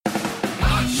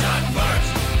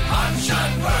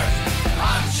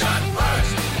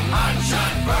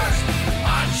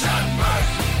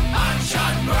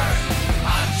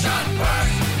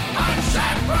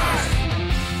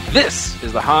This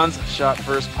is the Hans Shot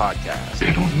First podcast.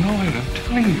 They don't know it, I'm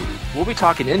telling you. We'll be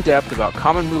talking in depth about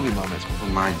common movie moments For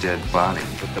my dead body.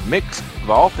 with the mix of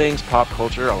all things pop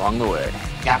culture along the way.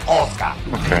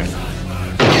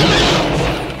 Okay.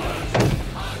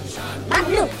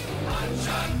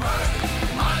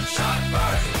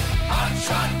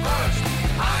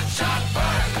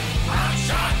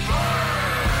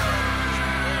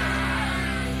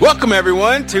 Welcome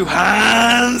everyone to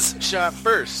Hans Shot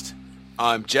First.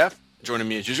 I'm Jeff. Joining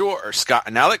me as usual are Scott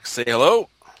and Alex. Say hello.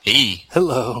 Hey.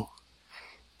 Hello.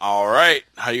 All right.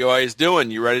 How you guys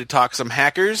doing? You ready to talk some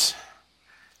hackers?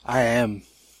 I am.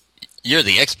 You're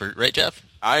the expert, right, Jeff?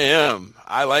 I am.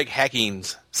 I like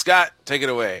hackings. Scott, take it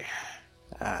away.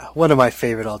 One of my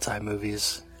favorite all-time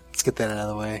movies. Let's get that out of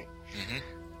the way.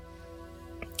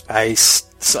 I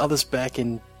saw this back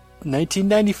in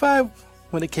 1995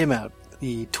 when it came out.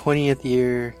 The 20th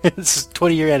year. This is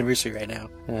 20-year anniversary right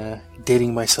now.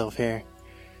 Dating myself here.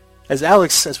 As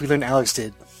we learned Alex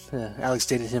did. Alex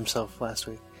dated himself last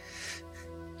week.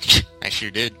 I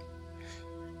sure did.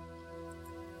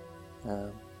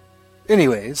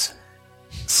 Anyways,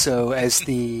 so as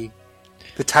the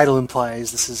title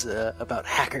implies, this is about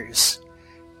hackers.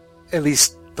 At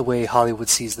least the way Hollywood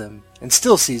sees them, and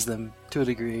still sees them to a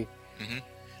degree. Mm-hmm.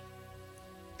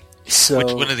 So,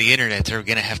 Which one of the internets are we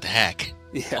going to have to hack?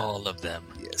 Yeah. All of them.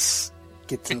 Yes.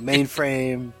 Get to the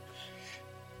mainframe.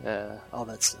 All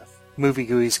that stuff. Movie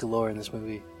gooey's galore in this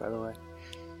movie, by the way.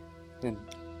 And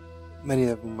many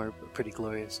of them are pretty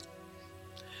glorious.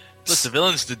 Plus, the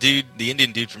villain's the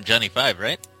Indian dude from Johnny Five,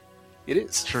 right? It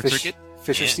is. Short Circuit?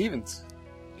 Fisher Yeah. Stevens.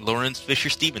 Lawrence Fisher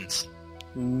Stevens.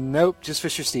 Nope, just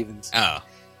Fisher Stevens. Oh.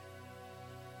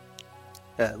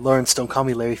 Lawrence, don't call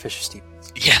me Larry Fisher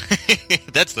Stevens. Yeah.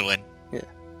 That's the one.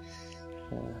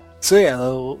 So yeah,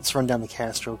 let's run down the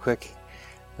cast real quick.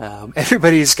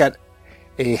 Everybody's got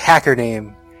a hacker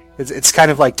name. It's kind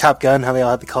of like Top Gun, how they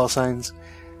all have the call signs.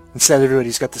 Instead,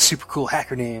 everybody's got the super cool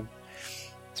hacker name.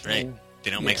 That's right. They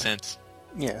don't make sense.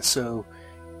 Yeah, so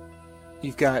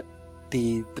you've got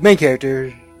the main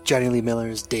character, Johnny Lee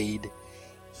Miller's Dade.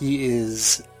 He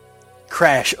is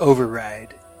Crash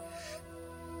Override.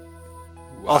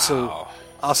 Wow.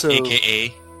 Also, AKA.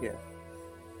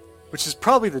 which is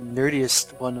probably the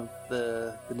nerdiest one of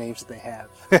the names that they have,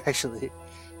 actually.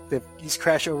 He's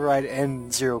Crash Override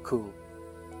and Zero Cool,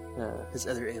 his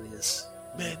other alias.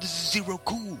 Man, this is Zero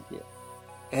Cool.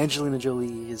 Angelina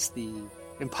Jolie is the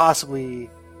impossibly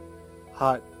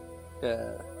hot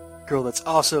girl that's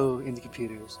also into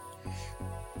computers.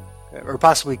 Or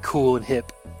possibly cool and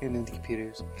hip and into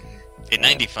computers. In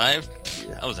 95?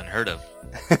 Yeah. That was unheard of.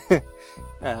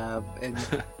 And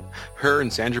Her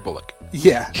and Sandra Bullock.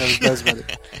 yeah, that was about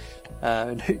it.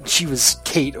 And she was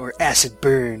Kate or Acid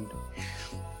Burn.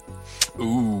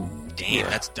 Ooh. Damn,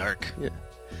 that's dark.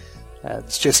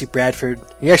 It's Jesse Bradford.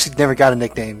 He actually never got a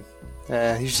nickname. He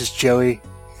was just Joey.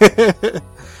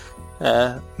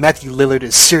 Matthew Lillard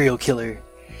is Serial Killer.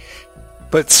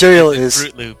 But Serial is...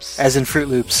 Fruit Loops. As in Fruit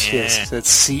Loops, Yeah. yes. That's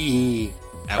C-E.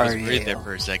 I was worried there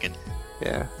for a second.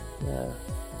 Yeah.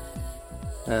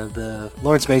 The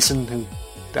Lawrence Mason, who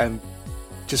I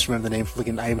just remember the name from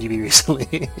looking at IMDb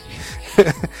recently.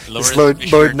 Lawrence Lord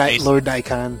Fisher Mason. Lord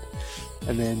Nikon.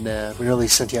 And then Renoli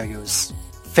Santiago's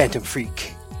Phantom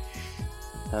Freak.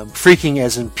 Freaking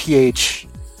as in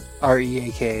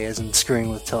P-H-R-E-A-K, as in screwing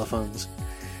with telephones.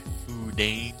 Ooh,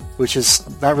 dang. Which is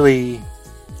not really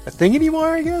a thing anymore,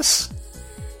 I guess?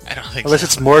 I don't think Unless so.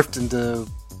 it's morphed into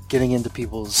getting into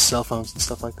people's cell phones and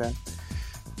stuff like that.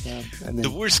 And then, The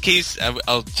worst case,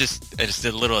 I just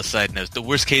did a little aside note. The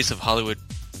worst case of Hollywood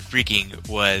freaking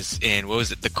was in, what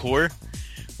was it, The Core?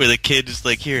 Where the kid is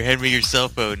like, here, hand me your cell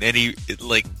phone. And he,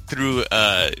 like, threw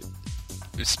a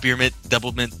spearmint,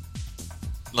 double mint,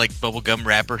 like, bubblegum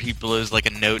wrapper. He blows, like,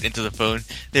 a note into the phone.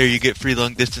 There, you get free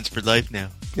long distance for life now.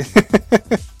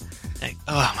 Like,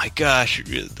 oh my gosh,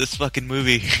 this fucking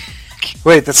movie.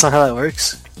 Wait, that's not how that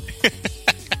works? And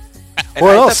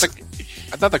What I else?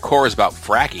 I thought the core is about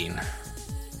fracking.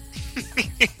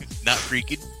 Not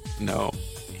freaking. No.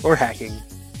 Or hacking.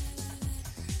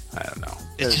 I don't know.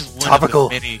 It's just one Topical.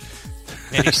 of the many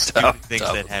stupid things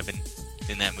Tough. that happen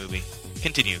in that movie.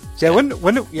 Continue. Yeah, when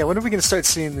are we going to start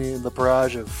seeing the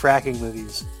barrage of fracking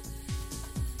movies?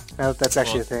 Now that that's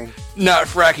actually a thing. Not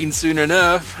fracking soon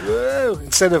enough. Whoa!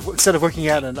 Instead of working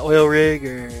out an oil rig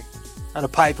or on a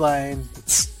pipeline,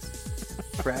 it's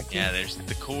fracking. Yeah, there's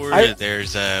The Core, I-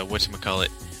 there's, whatchamacallit,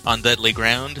 On Deadly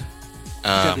Ground.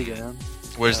 Deadly Ground.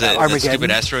 Where's the Armageddon.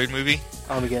 stupid asteroid movie?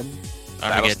 Armageddon.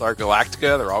 Armageddon. Battlestar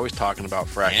Galactica, they're always talking about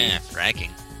fracking. Yeah,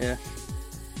 fracking. Yeah.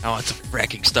 I want some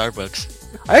fracking Starbucks.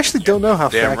 I actually don't know how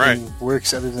Damn fracking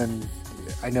works, other than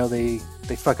I know they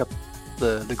fuck up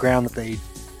the ground that they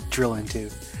drill into.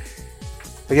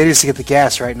 Like, they used to get the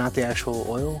gas, right? Not the actual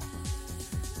oil?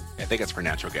 I think it's for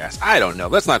natural gas. I don't know.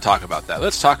 Let's not talk about that.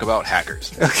 Let's talk about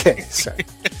hackers. Okay, sorry.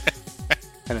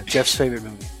 I know, Jeff's favorite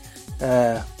movie.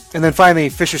 And then finally,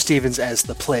 Fisher Stevens as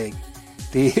the Plague.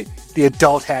 The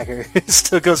adult hacker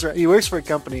still goes around. He works for a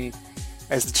company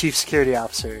as the chief security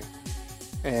officer,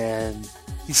 and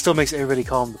he still makes everybody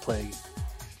call him the Plague.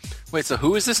 Wait, so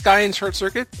who is this guy in Short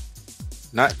Circuit?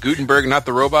 Not Gutenberg, not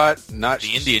the robot, not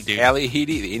The Indian dude. Ali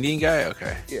Heedy, the Indian guy?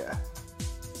 Okay. Yeah.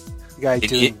 The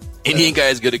guy Indian guy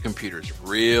is good at computers.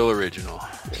 Real original.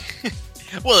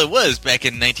 Well, it was back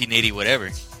in 1980, whatever.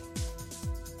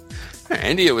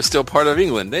 India was still part of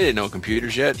England. They didn't know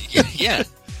computers yet. Yeah.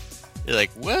 You're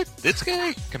like, what? This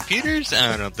guy? Computers?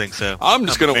 I don't think so. I'm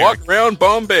just going to walk around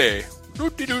Bombay.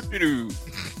 Doo-dee-doo-dee-doo.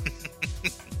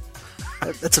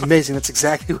 That's amazing. That's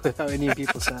exactly how Indian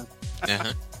people sound.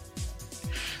 Uh-huh.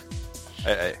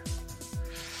 Hey.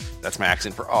 That's my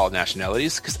accent for all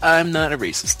nationalities, because I'm not a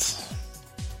racist.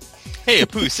 Hey,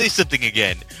 Apu, say something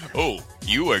again. Oh,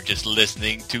 you are just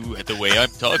listening to the way I'm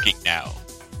talking now.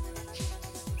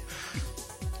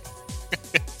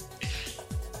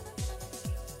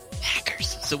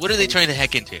 Hackers. So what are they trying to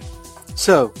hack into?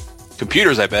 So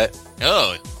Computers, I bet.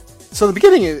 Oh, So in the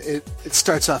beginning, it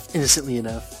starts off innocently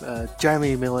enough. John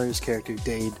Lee Miller's character,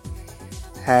 Dade,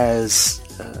 has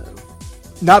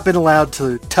not been allowed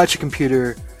to touch a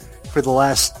computer for the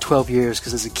last 12 years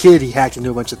because as a kid he hacked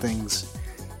into a bunch of things,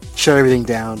 shut everything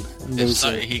down. And there was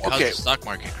he caused a stock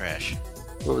market crash.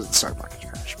 what was it? Stock market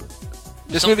crash. But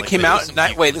This Something movie like came that.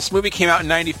 out. This movie came out in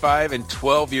 '95. In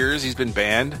 12 years, he's been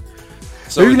banned.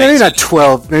 So maybe in not 19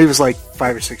 12. Maybe it was like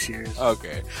 5 or 6 years.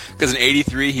 Okay, because in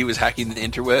 '83 he was hacking the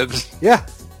interwebs. Yeah. Well,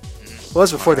 that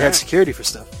was before they had security for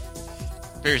stuff.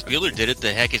 Ferris Bueller did it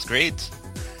to hack his grades.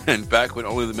 And back when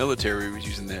only the military was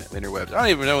using the interwebs. I don't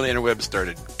even know when the interwebs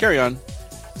started. Carry on.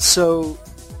 So,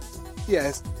 yeah,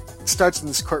 it starts in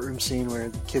this courtroom scene where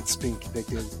the kid's being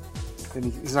convicted,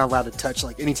 and he's not allowed to touch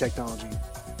like any technology.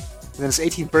 And then his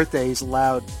 18th birthday, he's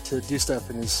allowed to do stuff,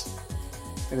 and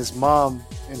his mom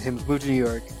and him move to New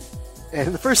York.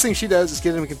 And the first thing she does is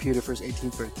get him a computer for his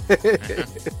 18th birthday.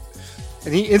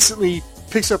 And he instantly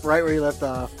picks up right where he left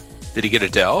off. Did he get a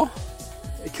Dell?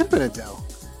 It could have been a Dell.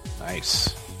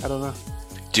 Nice. I don't know.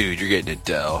 Dude, you're getting a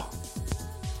Dell.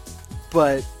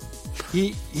 But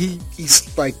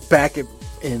he's like back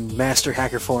in master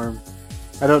hacker form.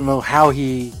 I don't know how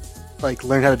he like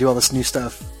learned how to do all this new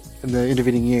stuff in the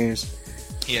intervening years.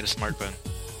 He had a smartphone.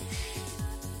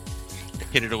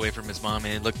 Hid it away from his mom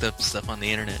and looked up stuff on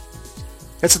the internet.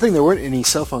 That's the thing. There weren't any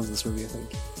cell phones in this movie. I think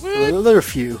there were a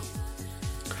few,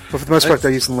 but for the most part,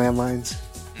 they're using landlines.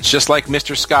 It's just like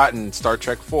Mr. Scott in Star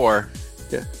Trek 4.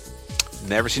 Yeah.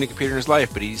 Never seen a computer in his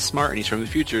life, but he's smart and he's from the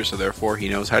future, so therefore he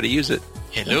knows how to use it.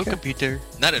 Hello, Okay. computer.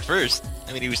 Not at first.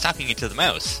 I mean, he was talking into the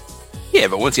mouse. Yeah,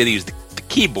 but once he had to use the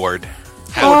keyboard.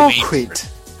 How Oh, do we- wait.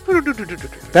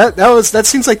 That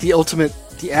seems like the ultimate.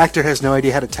 The actor has no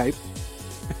idea how to type,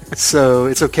 so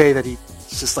it's okay that he's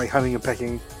just like humming and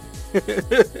pecking.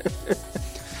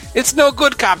 It's no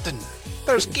good, Captain.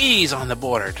 There's keys on the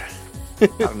board. I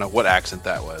don't know what accent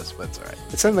that was, but it's alright.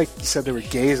 It sounded like you said there were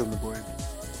gays on the board.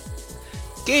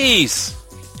 Keys!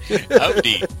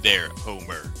 Howdy there,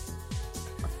 Homer.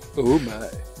 Oh my.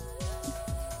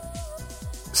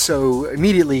 So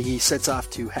immediately he sets off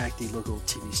to hack the local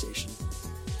TV station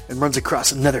and runs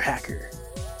across another hacker.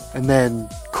 And then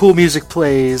cool music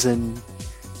plays and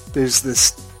there's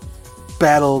this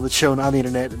battle that's shown on the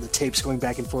internet and the tapes going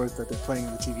back and forth that they're playing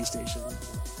on the TV station.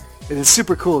 And it's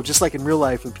super cool, just like in real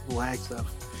life when people hack stuff.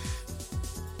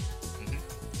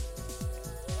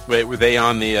 Wait, were they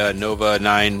on the Nova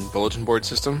 9 bulletin board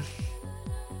system?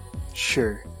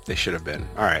 Sure. They should have been.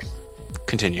 Alright.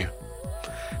 Continue.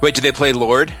 Wait, did they play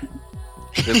Lord?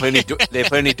 Did they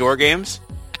play any door games?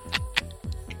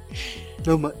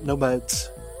 No muds.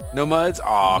 No muds?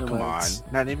 Aw, No come muds.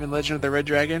 on. Not even Legend of the Red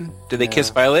Dragon? Did they No. kiss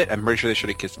Violet? I'm pretty sure they should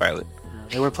have kissed Violet.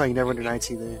 They weren't playing Neverwinter Nights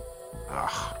either.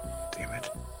 Ah, damn it.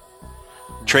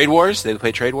 Trade Wars? Did they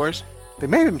play Trade Wars? They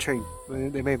may have been trained.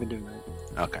 They may have been doing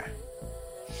that. Okay.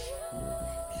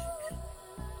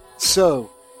 So,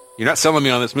 You're not selling me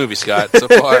on this movie, Scott, so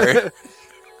far.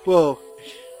 well,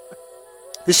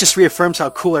 this just reaffirms how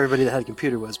cool everybody that had a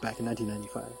computer was back in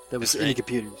 1995. That was That's any right.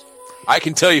 computers. I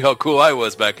can tell you how cool I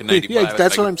was back in 95. Yeah,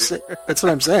 that's what I'm saying. That's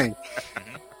what I'm saying.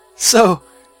 So,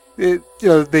 they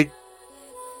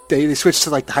switched to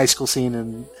like the high school scene,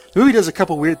 and the movie does a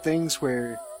couple weird things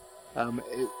where I don't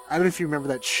know if you remember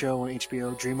that show on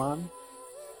HBO, Dream On.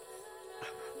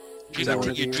 Is that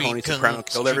when Your Tony dream Soprano comes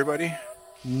killed true. everybody?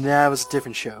 Nah, it was a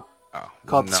different show Oh,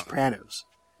 called no. The Sopranos.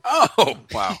 Oh,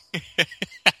 wow.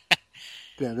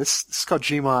 Yeah, this is called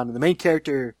Dream On. And the main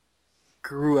character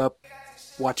grew up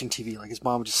watching TV. Like his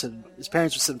mom would just sit, his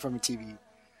parents would sit in front of TV,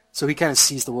 so he kind of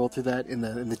sees the world through that in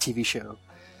the TV show,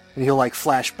 and he'll like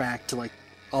flash back to like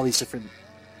all these different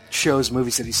shows,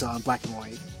 movies that he saw in black and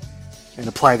white, and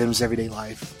apply them to his everyday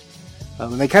life.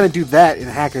 And they kind of do that in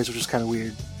Hackers, which is kind of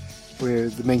weird, where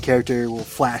the main character will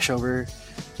flash over.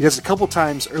 He does it a couple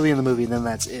times early in the movie, and then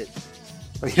that's it.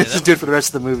 Like, he doesn't do it for the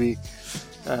rest of the movie.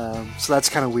 So that's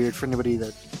kind of weird for anybody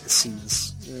that has seen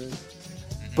this.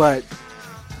 But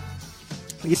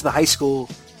we get to the high school,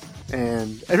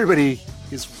 and everybody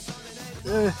is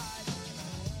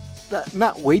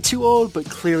not way too old, but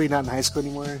clearly not in high school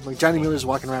anymore. Like Johnny Miller's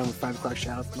walking around with 5 o'clock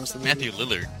shadow for most of the movie. Matthew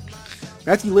Lillard.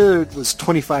 Matthew Lillard was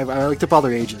 25. I looked up all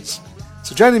their ages.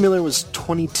 So Johnny Miller was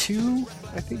 22,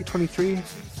 I think, 23, when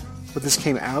this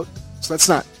came out. So that's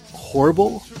not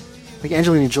horrible. Like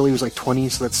Angelina Jolie was like 20,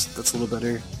 so that's a little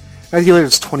better. Matthew Lillard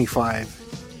was 25.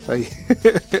 Like,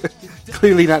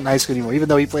 clearly not in high school anymore, even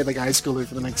though he played like a high schooler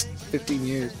for the next 15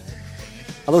 years.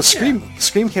 Although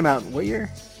Scream came out in what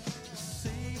year?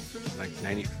 Like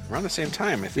 90, around the same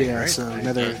time, I think, Yeah, right? so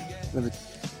another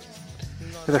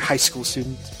high school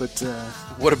student. But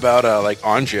What about like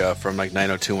Anja from like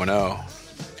 90210?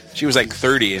 She was like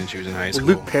 30 and she was in high school.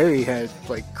 Luke Perry had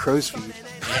like crow's feet.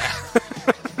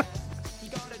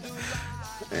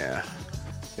 Yeah.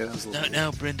 Yeah, that was a little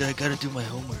Now, Brenda, I gotta do my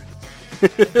homework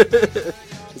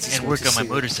It's just and what work to on my see.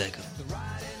 motorcycle.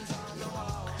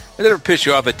 Did it ever piss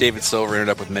you off that David Silver ended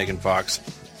up with Megan Fox?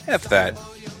 F that.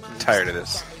 I'm tired of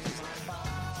this.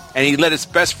 And he let his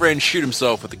best friend shoot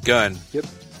himself with a gun. Yep.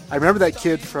 I remember that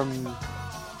kid from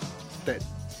that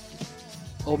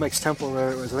Olmec's Temple, or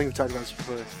whatever it was. I think we talked about this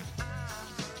before.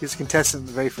 He was a contestant in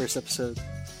the very first episode.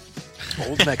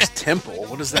 Olmec's Temple?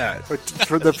 What is that? Or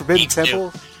for the Forbidden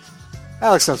Temple.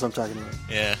 Alex knows what I'm talking about.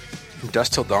 Yeah. From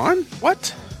Dusk Till Dawn?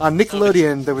 What? On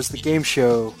Nickelodeon, there was the game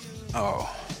show. Oh.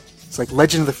 It's like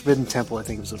Legend of the Forbidden Temple, I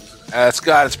think it was.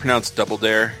 Scott, it's pronounced Double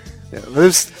Dare. Yeah,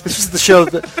 this was the show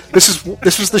that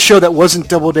this was the show that wasn't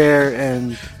Double Dare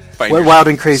and Finders. Wild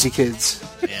and Crazy Kids,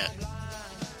 Yeah.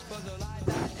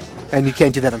 and you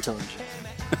can't do that on television.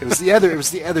 It was the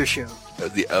other show.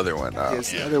 The other one. Oh. It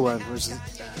was the other one.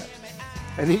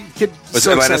 And he kid Was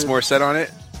so Alanis excited- Morissette on it?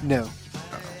 No.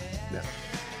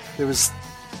 There was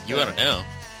You ought to know.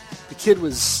 the kid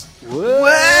was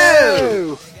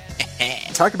whoa.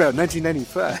 Talk about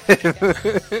 1995.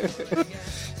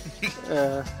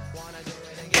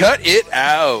 Cut it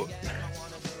out.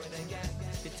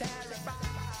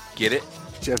 Get it?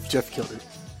 Jeff killed it.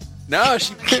 No, that's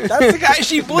the guy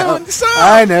she blew No, in the song.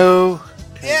 I know.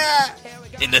 Yeah.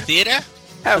 In the theater?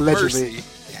 Have Allegedly. mercy.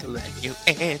 You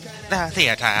in the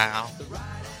theater.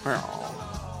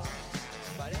 Oh.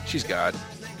 She's God,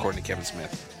 according to Kevin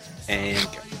Smith. And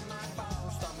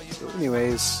So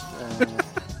anyways,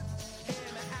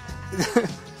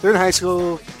 they're in high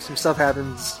school. Some stuff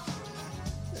happens.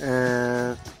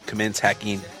 commence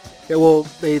hacking. Yeah, well,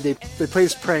 they play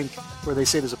this prank where they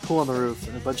say there's a pool on the roof,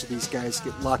 and a bunch of these guys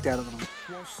get locked out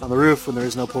on the roof when there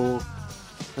is no pool,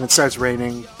 and it starts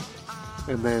raining,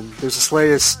 and then there's this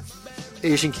hilarious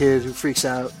Asian kid who freaks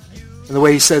out, and the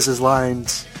way he says his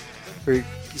lines, where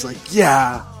he's like,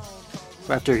 "Yeah,"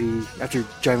 after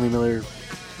John Lee Miller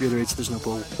reiterates there's no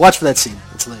pool. Watch for that scene;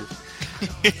 it's hilarious.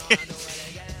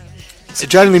 So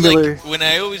John Lee Miller. Like, when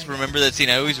I always remember that scene,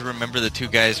 I always remember the two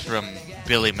guys from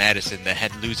Billy Madison that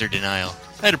had loser denial.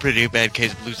 I had a pretty bad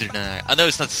case of loser denial. I know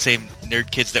it's not the same nerd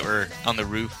kids that were on the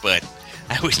roof, but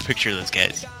I always picture those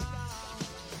guys.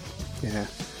 Yeah.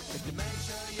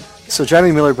 So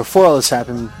Johnny Miller, before all this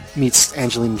happened, meets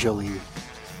Angelina Jolie,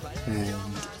 and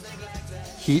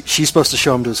she's supposed to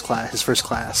show him to his first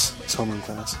class, his homeroom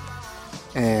class,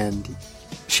 and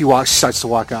she starts to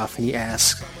walk off, and he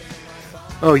asks,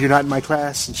 "Oh, you're not in my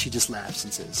class?" And she just laughs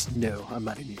and says, "No, I'm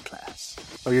not in your class.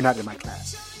 Or you're not in my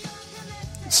class."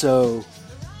 So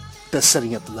that's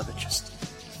setting up the love interest.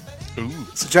 Ooh.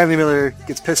 So Johnny Miller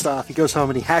gets pissed off. He goes home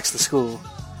and he hacks the school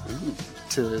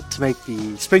to make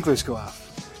the sprinklers go off,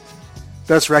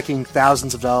 thus wrecking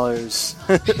thousands of dollars,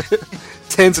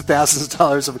 tens of thousands of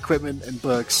dollars of equipment and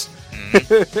books.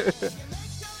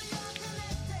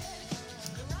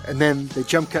 And then they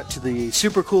jump cut to the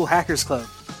super cool Hackers Club.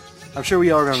 I'm sure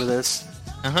we all remember this.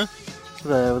 Uh-huh.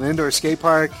 The indoor skate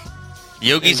park.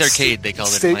 Yogi's and Arcade, they call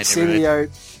it in my State of the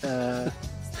neighborhood. art.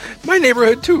 My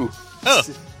neighborhood too. Oh,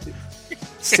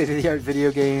 State of the art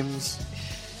video games,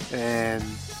 and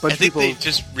bunch I of think people. they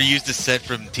just reused the set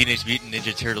from Teenage Mutant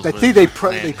Ninja Turtles. I think they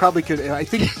probably could. I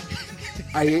think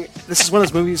this is one of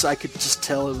those movies I could just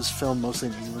tell it was filmed mostly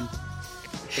in England.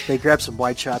 But they grabbed some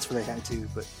wide shots where they had to,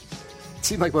 but it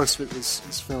seemed like most of it was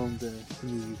filmed in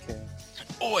the UK.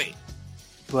 Oi!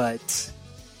 But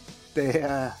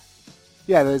they,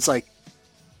 it's like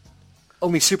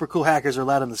only super cool hackers are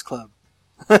allowed in this club,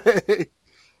 and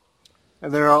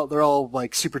they're all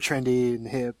like super trendy and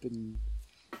hip, and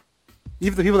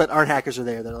even the people that aren't hackers are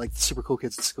there. They're like the super cool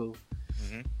kids at school.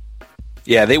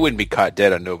 Yeah, they wouldn't be caught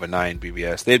dead on Nova 9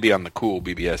 BBS. They'd be on the cool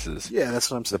BBSs. Yeah, that's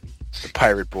what I'm saying. The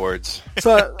pirate boards.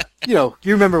 So, you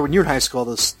remember when you were in high school,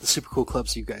 the super cool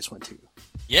clubs you guys went to.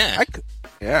 Yeah.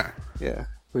 Yeah. Yeah.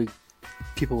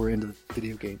 People were into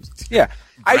video games. Yeah.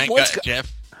 Brian got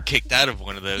Jeff kicked out of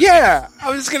one of those. Yeah, I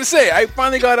was just going to say, I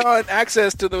finally got on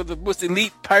access to the most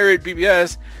elite pirate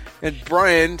BBS, and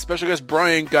Brian, special guest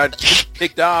Brian, got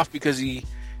kicked off because he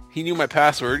knew my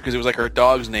password because it was like our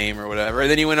dog's name or whatever. And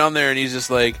then he went on there and he's just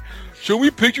like, show me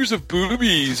pictures of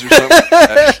boobies or something like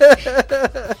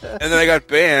that. And then I got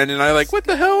banned and I like, what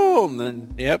the hell? And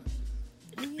then, yep.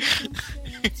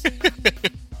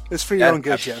 It's for your own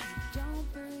good, Jeff.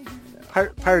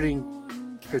 Pirating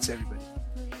hurts everybody.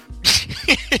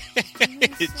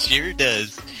 It sure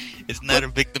does. It's not a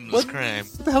victimless crime.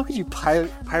 What the hell could you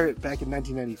pirate back in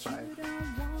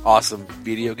 1995? Awesome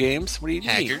video games. What do you mean?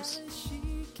 Hackers.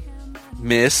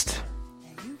 Myst.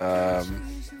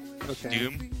 Okay.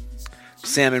 Doom.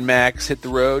 Sam and Max Hit the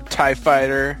Road. TIE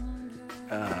Fighter.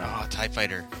 TIE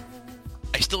Fighter.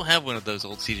 I still have one of those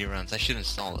old CD-ROMs. I should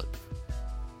install it.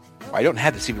 I don't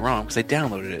have the CD-ROM because I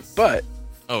downloaded it, but...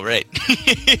 Oh, right.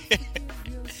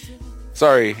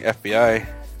 Sorry, FBI.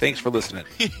 Thanks for listening.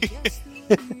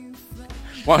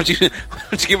 Why don't you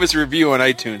give us a review on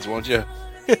iTunes, won't you?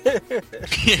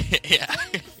 Yeah.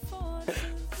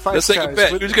 Let's take a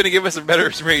bet. Who's going to give us a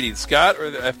better rating, Scott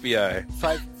or the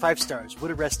FBI? Five stars.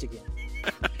 Would arrest again.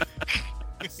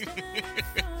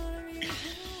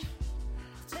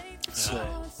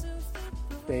 So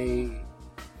they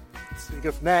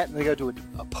go from that and they go to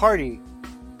a party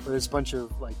where there's a bunch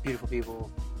of like beautiful people.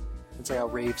 It's like a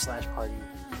rave/party.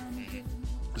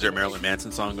 Is there a Marilyn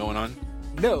Manson song going on?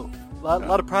 No, a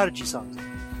lot of Prodigy songs.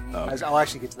 Oh, okay. I'll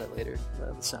actually get to that later, the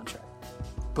soundtrack.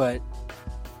 But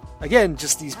again,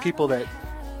 just these people that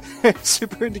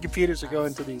super into computers are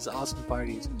going to these awesome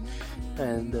parties,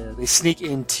 and they sneak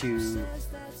into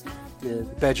the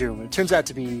bedroom. And it turns out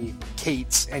to be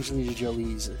Kate's, Angelina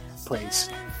Jolie's place.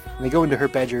 And they go into her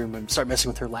bedroom and start messing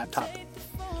with her laptop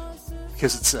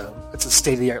because it's a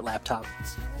state-of-the-art laptop.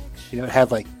 It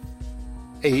had like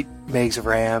 8 megs of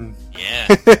RAM. Yeah.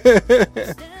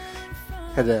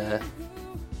 had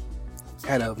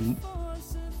a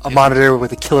monitor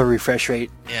with a killer refresh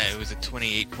rate. Yeah, it was a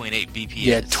 28.8 BPS.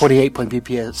 Yeah, 28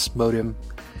 BPS modem.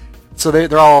 So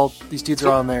these dudes are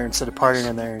all in there instead of partying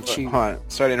in there. And she, Hold on.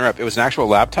 Sorry to interrupt. It was an actual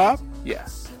laptop? yeah,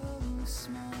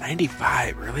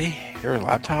 95, really? There were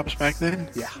laptops back then?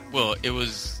 yeah. Well, it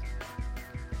was...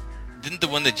 Didn't the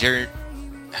one that Jared...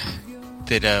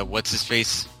 That,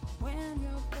 what's-his-face...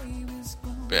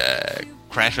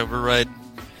 Crash Override?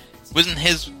 Wasn't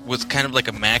his... Was kind of like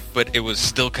a Mac, but it was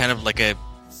still kind of like a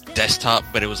desktop,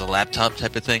 but it was a laptop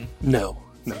type of thing? No.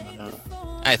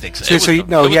 I think so. So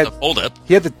he had a fold-up.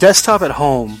 He had the desktop at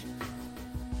home,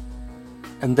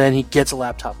 and then he gets a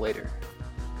laptop later.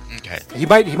 Okay. He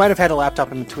might have had a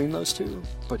laptop in between those two,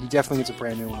 but he definitely gets a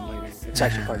brand new one later. It's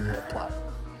actually part of the plot.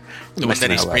 The one that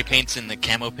he spray paints in the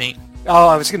camo paint? Oh,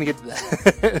 I was going to get to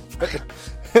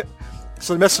that.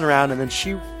 So they're messing around, and then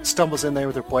she stumbles in there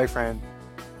with her boyfriend,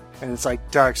 and it's like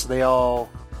dark, so they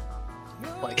all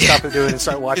like stop what they're doing and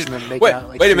start watching them make out.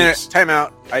 Like wait a minute. creeps. Time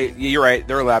out. You're right.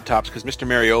 There were laptops because Mr.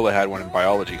 Mariola had one in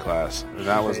biology class, and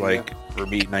that was like for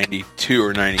me 92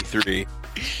 or 93.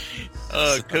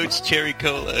 Oh, Coach Cherry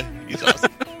Cola. He's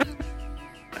awesome.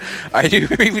 I do.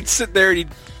 He would sit there and he'd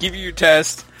give you your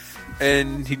test,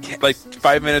 and he'd like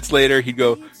 5 minutes later he'd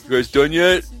go, "You guys done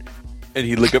yet?" And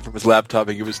he'd look up from his laptop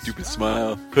and give a stupid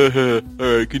smile. All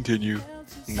right, continue.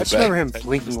 I just remember him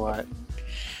blinking a lot.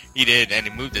 He did, and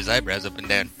he moved his eyebrows up and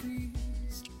down.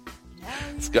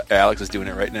 Alex is doing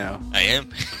it right now. I am.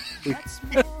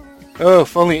 Oh,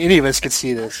 if only any of us could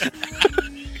see this.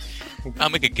 I'll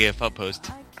make a GIF. I'll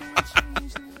post.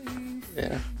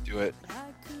 Yeah. Do it.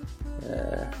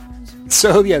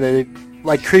 So yeah, they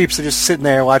like creeps. They're just sitting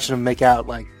there watching them make out.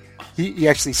 Like he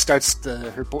actually starts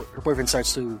her boyfriend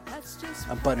starts to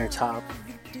unbutton her top,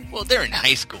 Well, they're in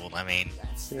high school. I mean,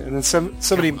 and then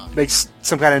somebody makes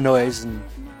some kind of noise, and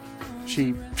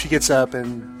she gets up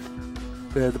and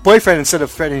the boyfriend, instead of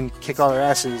threatening to kick all their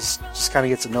asses, just kind of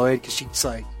gets annoyed because she's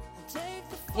like,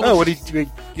 "Oh, what do you?"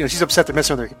 You know, she's upset they're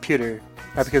messing with her computer,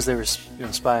 not because they were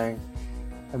spying.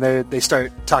 And they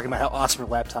start talking about how awesome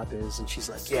her laptop is, and she's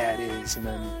like, "Yeah, it is." And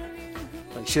then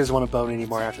like she doesn't want to bone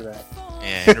anymore after that.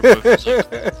 Yeah, and her boyfriend's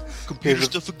like, computer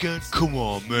stuff again? Come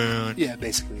on, man. Yeah,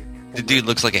 basically. The dude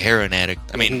looks like a heroin addict.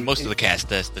 I mean, he- most of the cast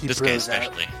does, but he this guy bros out.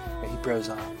 especially. Yeah, he bros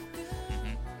off.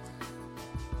 Mm-hmm.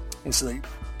 And so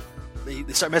they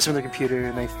start messing with her computer,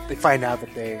 and they find out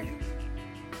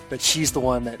that she's the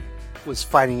one that was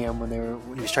fighting him when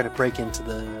he was trying to break into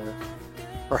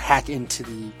or hack into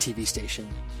the TV station.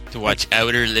 To watch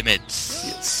Outer Limits.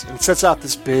 Yes. And it sets off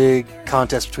this big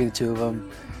contest between the two of them,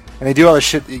 and they do all the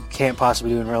shit that you can't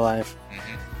possibly do in real life.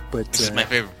 Mm-hmm. But This is my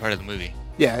favorite part of the movie.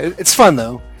 yeah, it's fun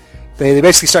though. They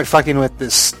basically start fucking with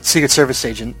this Secret Service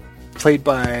agent, played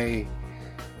by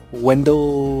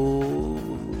Wendell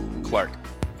Clark.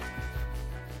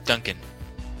 Duncan.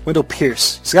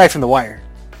 Pierce. He's the guy from The Wire.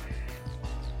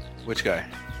 Which guy?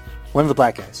 One of the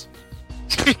black guys.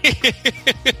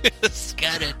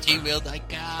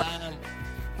 Scott@gmail.com.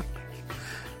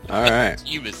 All right.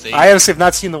 You must say. I honestly have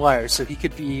not seen The Wire, so he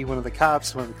could be one of the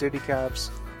cops, one of the dirty cops,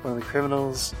 one of the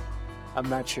criminals. I'm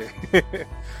not sure.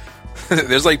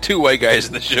 There's like 2 white guys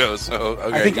in the show, so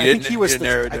okay. I think he was.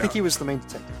 narrow it I think down. he was the main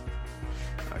detective,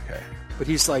 Okay. but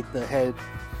he's like the head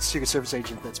Secret Service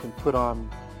agent that's been put on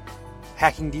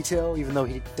hacking detail, even though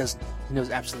he knows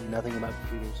absolutely nothing about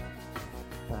computers.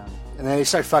 And then they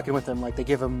start fucking with him. Like they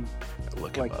give him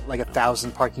Look him up. like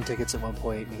 1,000 parking tickets at one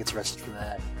point, and he gets arrested for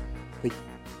that.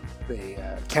 They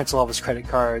cancel all of his credit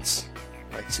cards.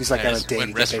 Like so he's like on a That's date.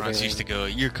 when restaurants used to go,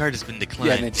 your card has been declined.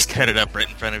 Yeah, and they Just just cut it up right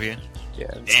in front of you. Yeah,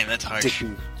 Damn, that's harsh. dick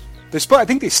move. I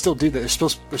think they still do that.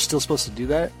 They're still supposed to do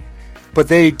that, but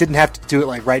they didn't have to do it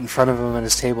like right in front of him at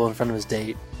his table in front of his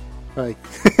date. Like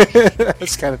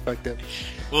that's kind of fucked up.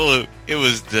 Well, it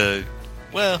was it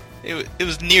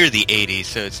was near the 80s,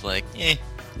 so it's like,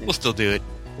 we'll still do it.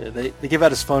 Yeah, they give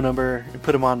out his phone number and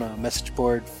put him on a message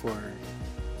board for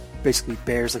basically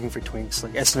bears looking for twinks,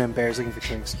 like S&M bears looking for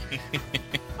twinks.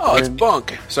 Oh, it's They're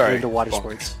Bunk. Sorry. into water Bunk.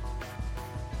 sports.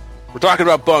 We're talking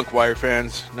about Bunk, Wire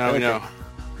fans. Now we Okay. know.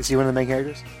 Is he one of the main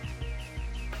characters?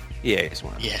 Yeah, he's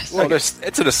one. Yes. Well,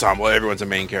 it's an ensemble. Everyone's a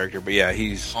main character, but yeah,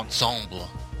 he's... Ensemble.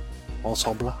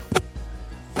 Ensemble.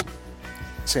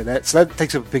 So that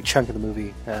takes up a big chunk of the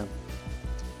movie.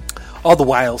 All the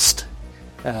whilst,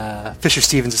 Fisher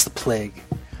Stevens is the Plague.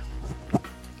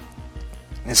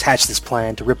 And has hatched this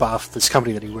plan to rip off this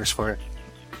company that he works for.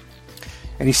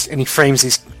 And he frames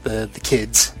the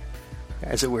kids,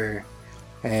 as it were,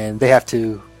 and they have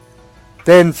to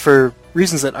then, for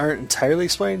reasons that aren't entirely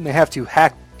explained, they have to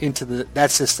hack into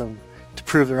that system to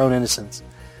prove their own innocence.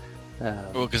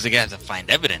 Well, because they got to find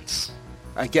evidence.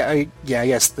 I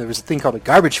guess there was a thing called a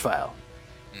garbage file,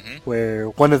 where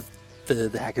one of the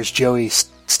hackers, Joey,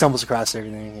 stumbles across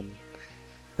everything, and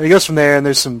he goes from there. And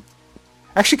there's some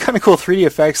actually kind of cool 3D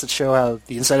effects that show how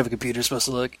the inside of a computer is supposed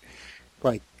to look,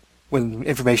 like when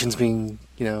information's being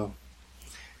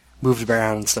moved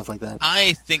around and stuff like that.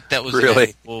 I think that was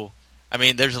Really? well, I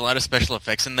mean, there's a lot of special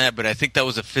effects in that, but I think that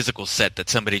was a physical set that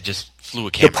somebody just flew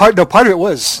a camera. Part of it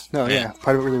was. Yeah.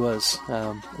 Part of it really was.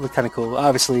 It looked kind of cool.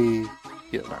 Obviously,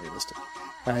 not realistic.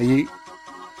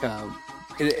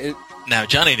 Now,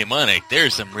 Johnny Mnemonic,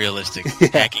 there's some realistic Yeah.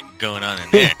 hacking going on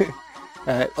in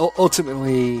there.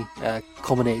 Ultimately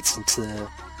culminates into the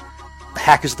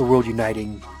hackers of the world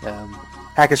uniting.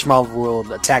 Hackers from all over the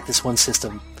world attack this one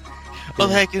system. All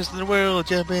the hackers in the world,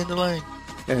 jump in the line.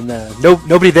 And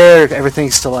nobody there ever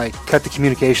thinks to cut the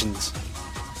communications.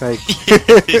 Like,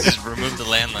 Just remove the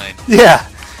landline. yeah,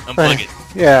 Unplug it.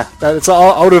 yeah. That's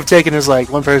all. I would have taken is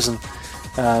one person.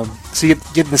 So you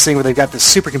get in this thing where they've got this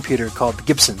supercomputer called the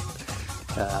Gibson.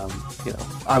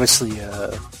 Obviously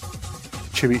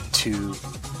tribute to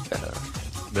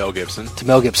Mel Gibson.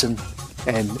 Mel Gibson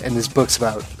and his books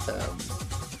about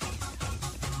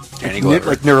Danny Glover.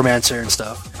 like Neuromancer and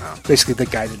stuff. Oh. Basically, the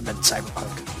guy that invented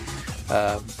cyberpunk.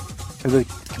 And the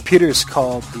computer is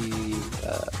called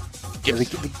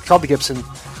called the Gibson.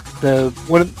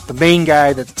 The main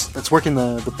guy that's working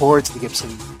the boards of the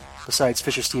Gibson, besides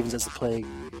Fisher Stevens as the Plague,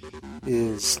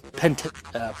 is Penn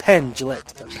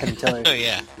Jillette. Penn Teller. Oh,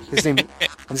 yeah. His name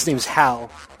is Hal,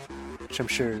 which I'm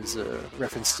sure is a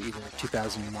reference to either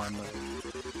 2001 or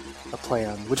a play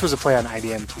on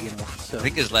IBM to begin with. So I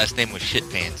think his last name was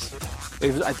Shitpants.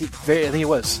 I think it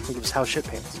was. I think it was Hal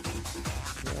Shitpants.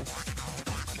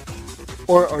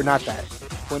 Yeah. Or not that.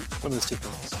 One of those two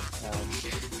things.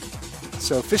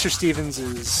 So Fisher Stevens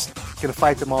is gonna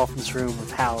fight them all from this room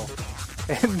with Hal,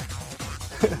 and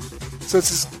so it's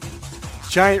this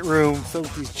giant room filled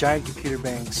with these giant computer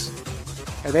banks,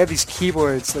 and they have these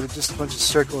keyboards that are just a bunch of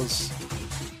circles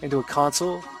into a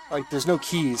console. Like, there's no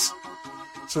keys.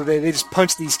 So they just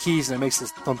punch these keys, and it makes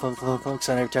this thump, thump, thump, thump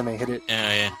sound every time they hit it. Oh,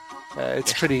 yeah.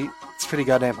 It's pretty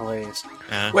goddamn hilarious.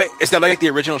 Wait, is that like the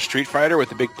original Street Fighter with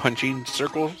the big punching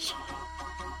circles?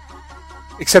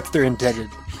 Except they're indented.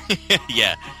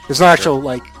 Yeah. There's no actual,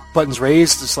 like, buttons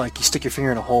raised. It's like you stick your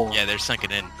finger in a hole. Yeah, they're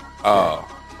sunken in. Oh,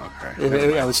 okay.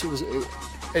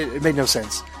 It made no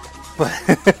sense. But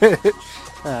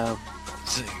So,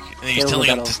 and he's telling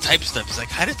him to type stuff. He's like,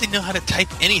 how did they know how to type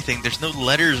anything? There's no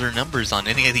letters or numbers on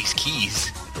any of these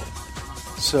keys.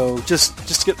 So just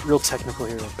to get real technical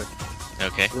here real quick.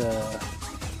 Okay.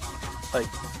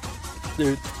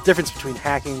 The difference between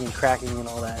hacking and cracking and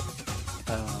all that.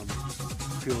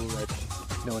 People that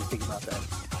know anything about that.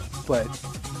 But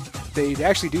they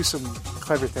actually do some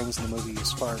clever things in the movie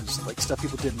as far as like stuff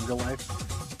people did in real life.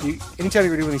 Anytime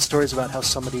you were doing these stories about how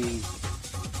somebody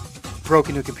broke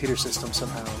into a computer system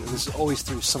somehow, it was always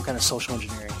through some kind of social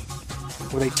engineering,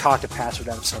 where they talked a password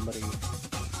out of somebody,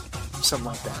 something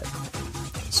like that.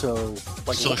 So,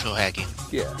 like social hacking.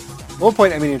 Yeah. At one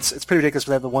point, I mean, it's pretty ridiculous.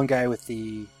 We have the one guy with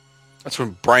the. That's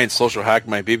when Brian social hacked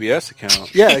my BBS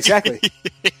account. Yeah, exactly.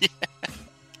 Yeah.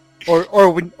 Or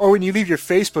when you leave your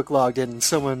Facebook logged in and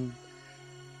someone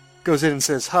goes in and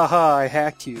says, "Ha, I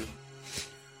hacked you."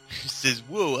 He says,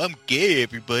 "Whoa, I'm gay,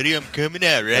 everybody. I'm coming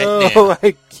out right now."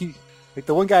 Like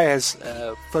the one guy has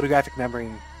photographic memory,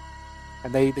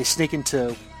 and they sneak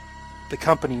into the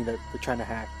company that they're trying to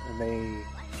hack, and they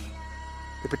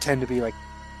pretend to be like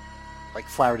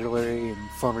flower delivery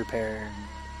and phone repair, and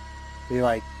they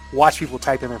like watch people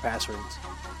type in their passwords,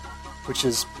 which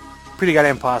is pretty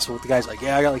goddamn impossible. The guy's like,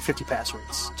 "Yeah, I got like 50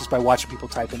 passwords just by watching people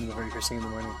type in the very first thing in the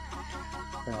morning."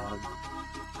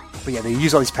 But yeah, they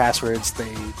use all these passwords.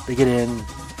 They get in,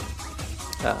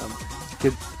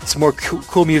 get some more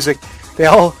cool music. They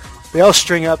all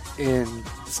string up in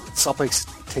Salt Lake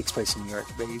takes place in New York.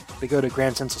 They go to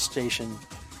Grand Central Station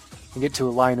and get to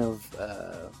a line of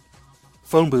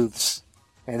phone booths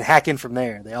and hack in from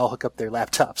there. They all hook up their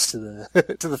laptops to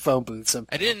the to the phone booths.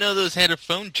 I didn't know those had a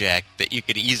phone jack that you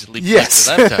could easily plug Yes.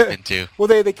 the laptop into. Well,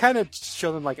 they kind of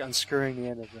show them like unscrewing the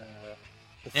end of the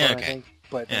phone, Yeah, I okay. think,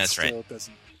 but Yeah, it that's still right.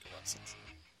 doesn't make a lot of sense.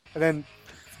 And then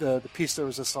the piece de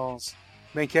resistance,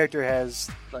 main character has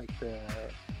like the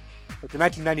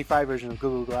 1995 version of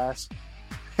Google Glass.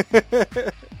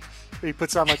 He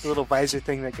puts on like the little visor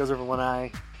thing that goes over one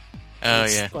eye. Oh,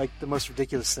 It's yeah. like the most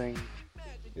ridiculous thing.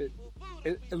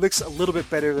 It looks a little bit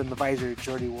better than the visor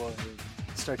Geordi wore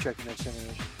in Star Trek: The Next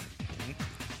Generation.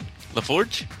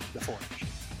 LaForge? The Forge.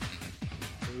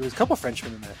 There was a couple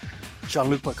Frenchmen in there.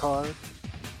 Jean-Luc Picard,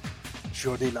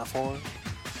 Geordi LaForge.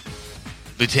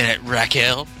 Lieutenant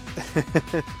Raquel?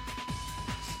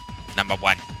 Number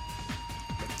one.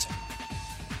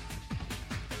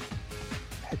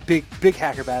 Big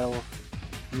hacker battle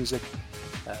music.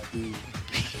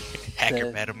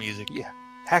 Hacker battle music. Yeah,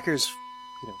 hackers,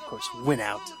 of course, win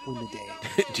the day.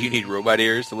 Do you need robot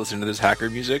ears to listen to this hacker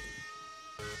music?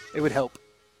 It would help.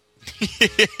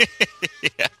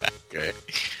 Yeah. Okay.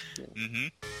 Mm-hmm.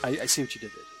 I see what you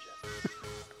did there,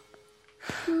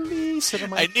 Jeff. Please sit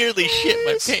on my I nearly shit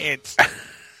my pants.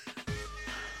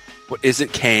 What is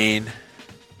it, Kane?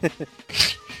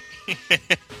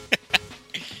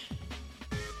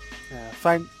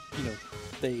 Find,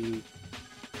 they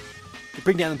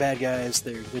bring down the bad guys.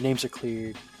 Their names are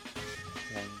cleared.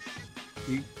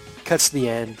 You cuts to the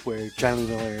end where John Lee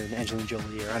Miller and Angelina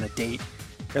Jolie are on a date.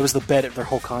 That was the bet of their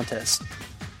whole contest.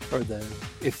 Or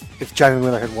if John Lee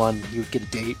Miller had won, he would get a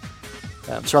date.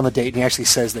 So on the date, and he actually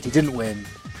says that he didn't win.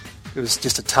 It was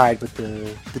just a tie, but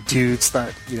the dudes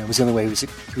thought it was the only way he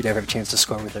would ever have a chance to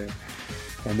score with her.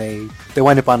 And they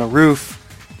wind up on a roof.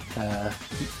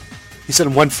 He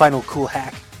said one final cool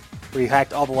hack where he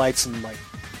hacked all the lights in like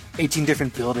 18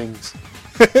 different buildings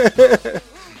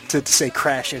to say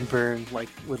crash and burn, like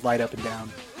would light up and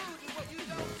down.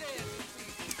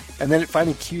 And then it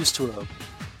finally cues to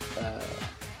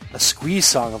a Squeeze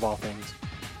song of all things.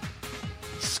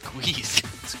 Squeeze.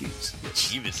 Squeeze. Yes.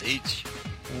 Chivas H.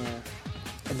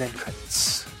 And then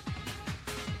credits.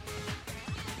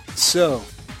 So,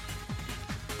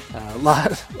 a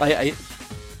lot.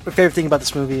 My favorite thing about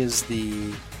this movie is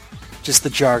just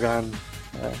the jargon.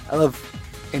 I love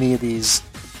any of these,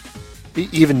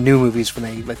 even new movies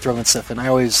when they throw in stuff, and I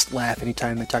always laugh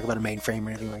anytime they talk about a mainframe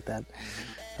or anything like that.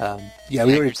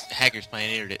 Hackers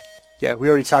pioneered it. Yeah, we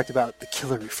already talked about the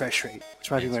killer refresh rate,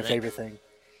 which might be my That's right. favorite thing.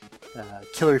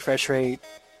 Killer refresh rate,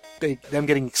 them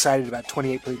getting excited about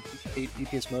 28.8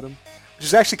 bps modem, which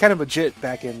is actually kind of legit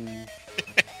back in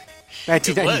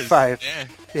 1995. Yeah.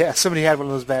 Yeah, somebody had one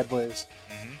of those bad boys.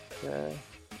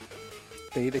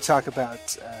 They talk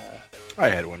about I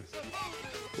had one.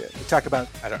 they talk about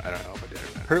I don't know if I did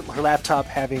or not. her laptop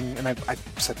having, and I've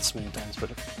said this a million times, but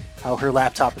how her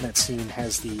laptop in that scene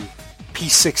has the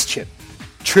P6 chip,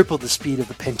 triple the speed of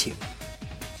the Pentium,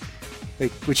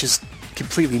 like, which is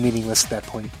completely meaningless at that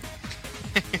point,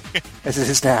 as it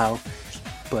is now,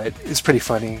 but it's pretty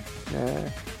funny.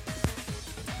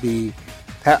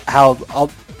 How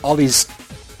all these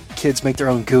kids make their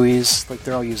own GUIs, like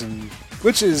they're all using,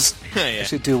 which is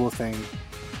actually a doable thing,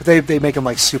 but they make them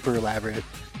like super elaborate,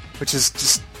 which is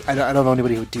just I don't know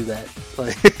anybody who would do that.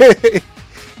 Like,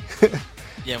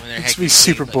 Yeah, when they're It's hacking be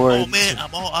super things, bored. Like, oh man,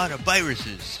 I'm all out of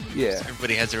viruses. Yeah. So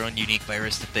everybody has their own unique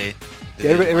virus that they.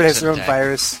 everybody has their own attack.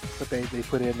 virus that they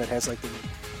put in that has like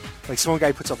some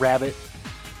guy puts a rabbit,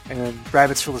 and then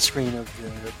rabbits fill the screen of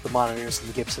the monitors and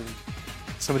the Gibson.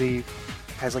 Somebody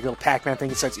has like a little Pac-Man thing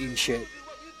and starts eating shit.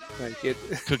 Like it.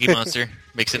 Cookie Monster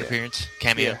makes an Yeah. appearance.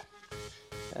 Cameo.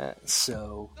 Yeah.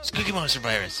 So It's Cookie Monster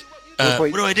virus. Well,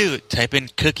 What do I do? Type in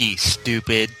cookie,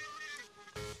 stupid.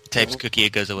 Types cookie,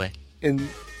 it goes away. in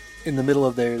the middle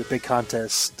of the big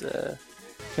contest,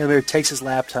 Bear takes his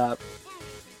laptop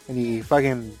and he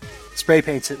fucking spray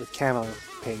paints it with camo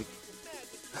paint.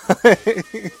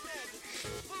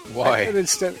 Why?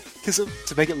 Because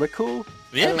to make it look cool.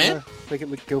 Yeah, I don't man. know, make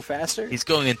it go faster. He's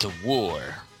going into war.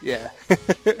 Yeah.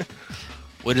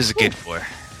 What is it good for?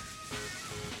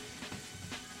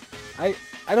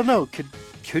 I don't know.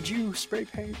 Could you spray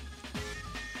paint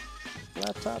a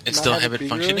laptop? And not still have it be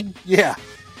functioning? ruined? Yeah.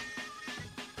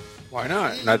 Why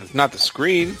not? Not the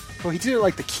screen. Well, he did it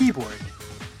like the keyboard.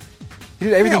 He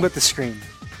did everything Yeah. but the screen.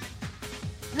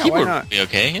 Yeah, Keyboard why not? would be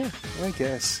okay, yeah. I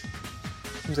guess.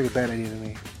 Seems like a bad idea to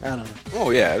me. I don't know. Oh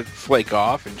yeah, it'd flake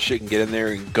off and shit can get in there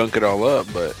and gunk it all up,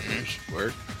 but it should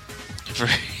work.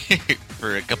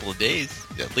 For a couple of days,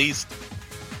 at least.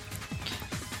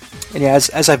 And yeah,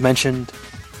 as I've mentioned,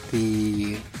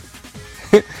 the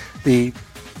the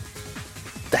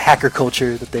hacker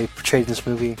culture that they portrayed in this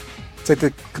movie, it's like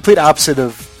the complete opposite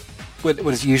of what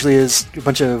it usually is. A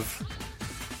bunch of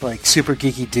like super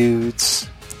geeky dudes,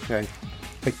 right?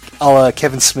 Like a la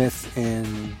Kevin Smith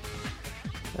in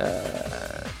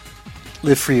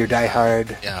Live Free or Die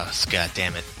Hard, Oh, god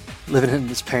damn it. living in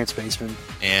his parents' basement.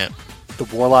 Yeah, The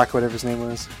Warlock, whatever his name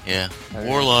was. yeah. Okay.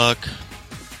 Warlock.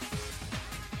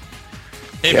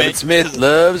 Hey, Kevin man. Smith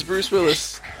loves Bruce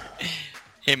Willis.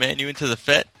 Hey, man, you into the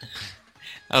Fett?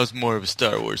 I was more of a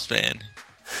Star Wars fan.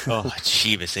 Oh,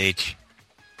 Chivas H.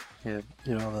 Yeah,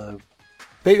 you know,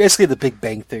 basically the Big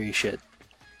Bang Theory shit.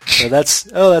 So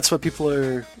that's what people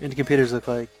are into computers look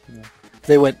like. You know.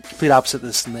 They went complete opposite of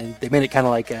this, and they made it kind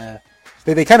of like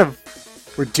they kind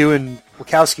of were doing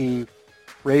Wachowski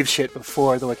rave shit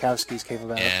before the Wachowskis came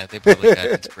about. Yeah, they probably got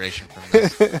inspiration from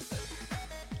this.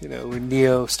 You know, when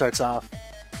Neo starts off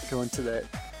going to that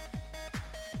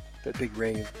big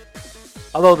rave.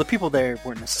 Although the people there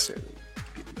weren't necessarily.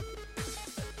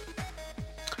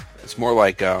 It's more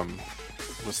like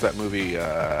what's that movie?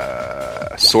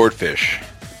 Swordfish.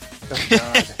 Oh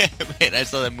God. Man, I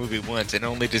saw that movie once, and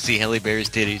only to see Halle Berry's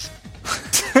titties.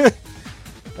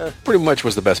 Pretty much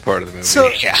was the best part of the movie. So-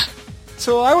 Yeah.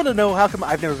 So I want to know how come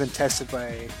I've never been tested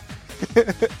by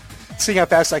seeing how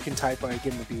fast I can type when I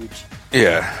get in the beach.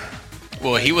 yeah.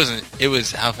 Well, he wasn't. It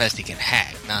was how fast he can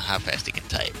hack, not how fast he can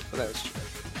type. Well, that was true.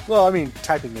 Well, I mean,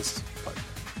 typing is fun.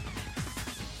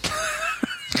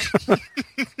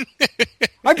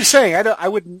 I'm just saying, I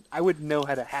wouldn't know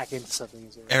how to hack into something.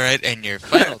 All right, and your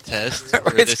final test. for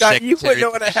Right, the Scott, you wouldn't Secretary-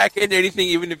 know how to hack into anything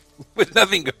even if with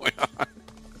nothing going on.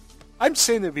 I'm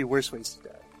saying there'd be worse ways to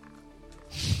die.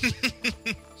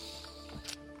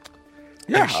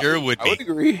 I'm sure it would I would be.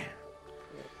 agree.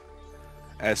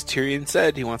 As Tyrion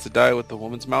said, he wants to die with the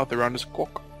woman's mouth around his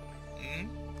cock Mhm.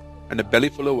 and a belly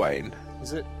full of wine.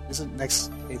 Isn't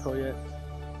next April yet?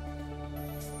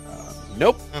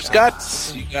 Nope,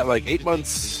 Scott, you got like 8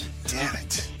 months. Damn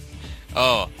it.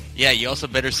 Oh, yeah. You also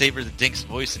better savor the Dink's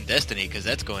voice in Destiny because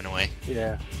that's going away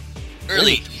Yeah.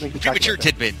 early. I think we talked Premature about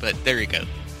that. tidbit, but there you go.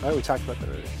 Oh, we talked about that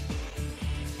already.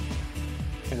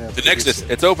 In a The previous- Nexus,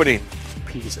 it's opening.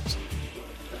 previous episode.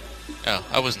 Oh,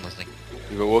 I wasn't listening.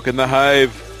 You've awoken the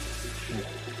hive.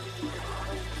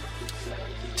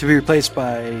 To be replaced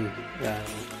by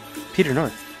Peter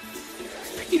North.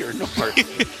 Peter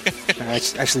North.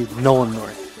 Actually, Nolan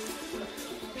North.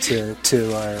 To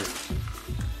our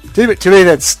to me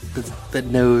that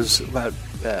knows about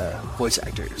voice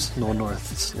actors. Nolan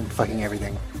North is in fucking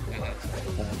everything.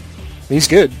 He's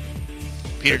good.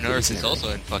 Peter North is also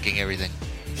in fucking everything.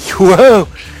 Whoa!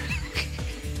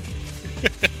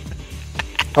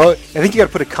 Oh, I think you got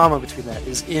to put a comma between that.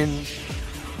 Is in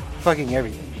fucking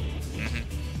everything.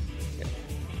 Yeah.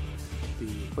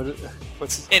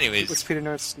 What's Anyways. what's Peter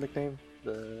North's nickname?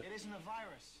 It isn't a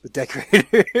virus. The Decorator.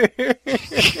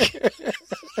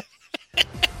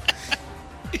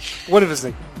 One of his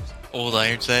nicknames. Old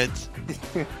Ironsides.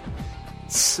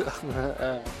 So,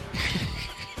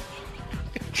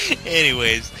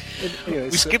 Anyways,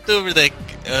 we skipped over that.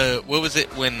 What was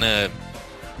it when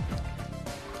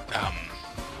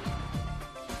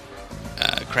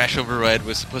Crash Override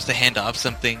was supposed to hand off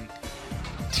something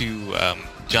to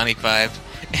Johnny Five,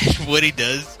 and what he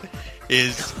does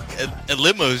is a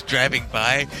limo's driving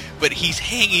by, but he's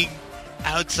hanging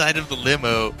outside of the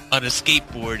limo on a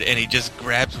skateboard, and he just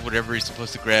grabs whatever he's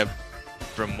supposed to grab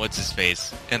from what's his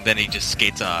face, and then he just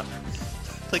skates off.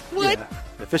 Like, what? Yeah.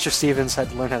 Fisher Stevens had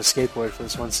to learn how to skateboard for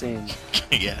this one scene.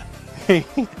 Yeah.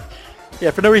 Yeah,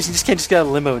 for no reason, you just can't just get out of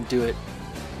a limo and do it.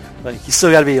 Like, he's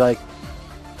still got to be like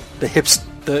he's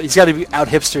got to be out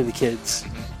hipster the kids.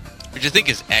 Which I think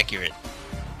is accurate.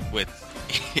 With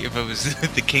if I was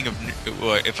the king of,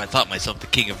 or if I thought myself the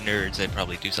king of nerds, I'd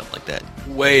probably do something like that.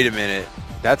 Wait a minute.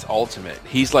 That's ultimate.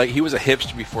 He was a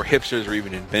hipster before hipsters were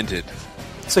even invented.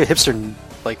 It's like a hipster,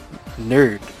 like,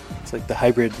 nerd. It's like the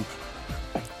hybrid.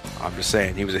 I'm just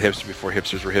saying, he was a hipster before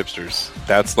hipsters were hipsters.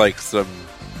 That's like some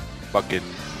fucking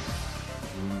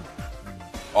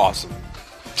awesome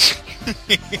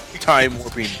time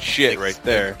warping shit right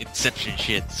there. Inception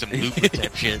shit. Some Looper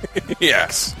type shit.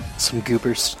 Yes. Some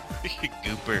goopers.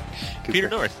 Gooper. Peter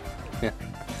North. Yeah.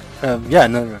 Yeah,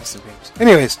 no, it's the games.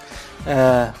 Anyways,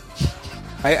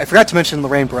 I forgot to mention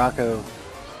Lorraine Bracco,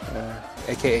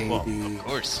 a.k.a. Of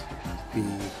course. the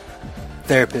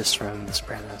therapist from The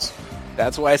Sopranos.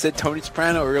 That's why I said Tony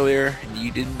Soprano earlier, and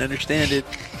you didn't understand it.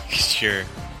 Sure.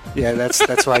 Yeah,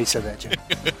 that's why you said that, Jim.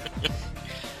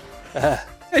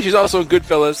 Yeah, she's also in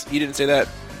Goodfellas. You didn't say that.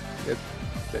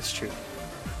 That's true.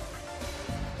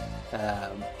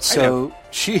 So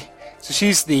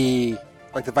she's the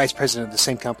vice president of the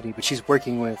same company, but she's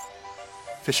working with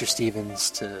Fisher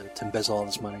Stevens to embezzle all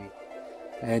this money,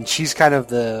 and she's kind of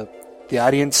the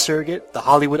audience surrogate, the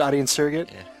Hollywood audience surrogate.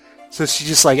 Yeah. So she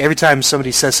just, like, every time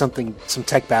somebody says something, some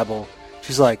tech babble,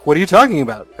 she's like, "What are you talking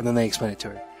about?" And then they explain it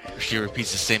to her. She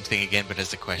repeats the same thing again, but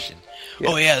as a question. Yeah.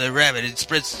 Oh yeah, the rabbit, it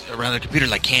spreads around the computer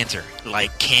like cancer.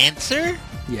 Like cancer?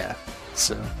 Yeah.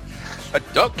 So A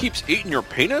duck keeps eating your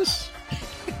penis?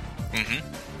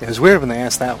 Mm-hmm. it was weird when they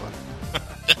asked that one.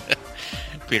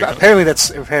 Peter North. Apparently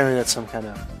that's some kind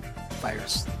of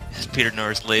virus. This is Peter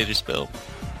North's laser spill.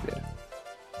 Yeah.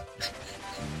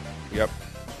 Yep.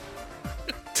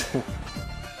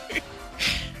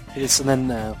 Yes, and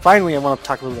then finally, I want to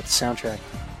talk a little about the soundtrack.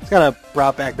 It's kind of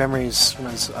brought back memories when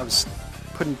I was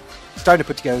starting to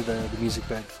put together the music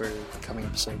bed for the coming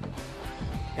episode,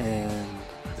 and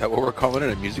Is that what we're calling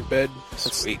it? A music bed?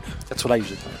 Sweet. that's what I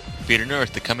usually play. Peter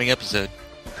North, the coming episode.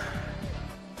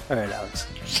 All right, Alex.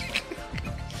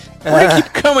 Why do you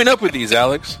keep coming up with these,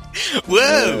 Alex?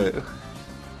 Whoa!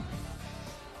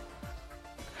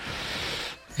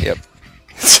 Yep.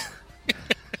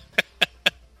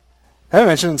 I haven't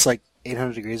mentioned it's like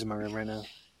 800 degrees in my room right now.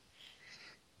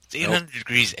 It's 800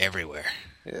 degrees everywhere.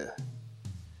 Yeah.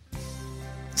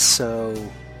 So,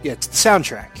 yeah, it's the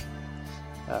soundtrack.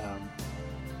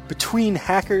 Between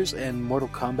Hackers and Mortal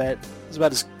Kombat, it was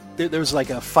about there was like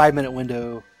a 5-minute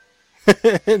window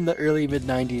in the early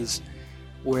mid-90s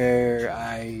where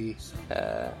I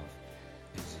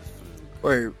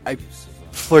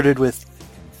flirted with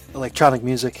electronic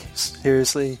music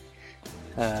seriously.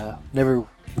 Never,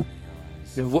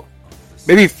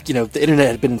 maybe if, the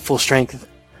internet had been in full strength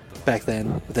back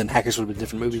then Hackers would have been a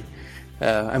different movie.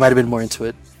 I might have been more into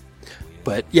it,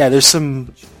 but yeah, there's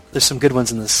some good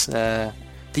ones in this.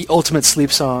 The Ultimate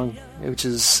Sleep Song, which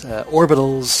is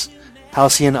Orbital's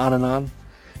Halcyon On and On,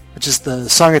 which is the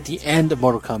song at the end of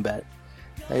Mortal Kombat.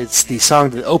 It's the song,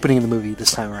 the opening of the movie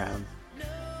this time around.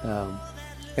 And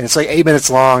it's like 8 minutes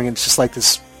long, and it's just like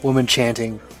this woman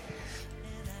chanting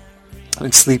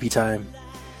in sleepy time.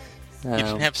 You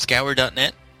didn't have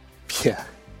Scour.net? Yeah.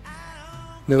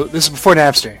 No, this is before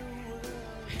Napster.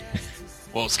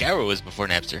 Well, Scour was before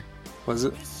Napster. Was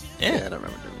it? Yeah. I don't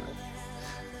remember doing that.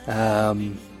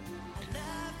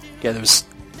 Yeah, there was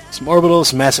some Orbital,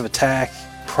 some Massive Attack,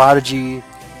 Prodigy,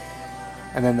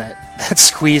 and then that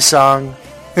Squeeze song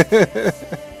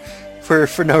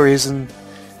for no reason.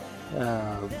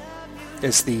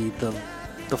 It's the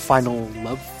final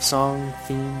love song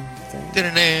theme thing.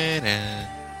 Da-da-da-da.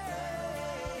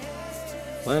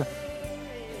 What?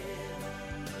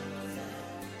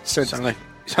 Sound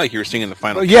like you were singing the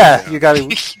final. Oh, yeah, you got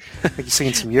to. Like you're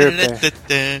singing some Europe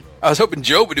there. I was hoping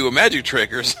Joe would do a magic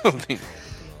trick or something.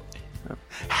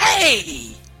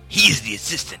 Hey! He's the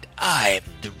assistant. I'm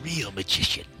the real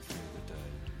magician.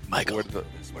 Michael. Where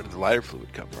did the lighter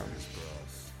fluid come from?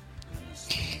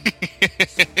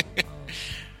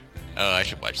 Oh, I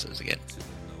should watch those again.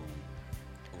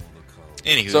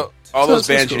 Anywho. So, all those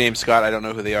that's bands cool. you named, Scott, I don't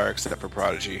know who they are except for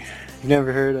Prodigy. You've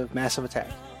never heard of Massive Attack?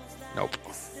 Nope.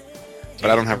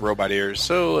 But I don't have robot ears,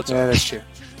 so let's... Yeah, that's true.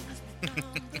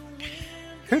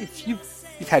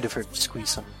 You've had to have heard Squeeze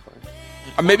something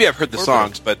before. Maybe I've heard the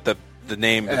songs, but the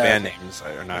band names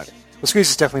are not... Well, Squeeze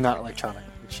is definitely not electronic.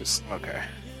 It's just... Okay.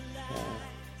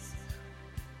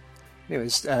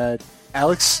 Anyways,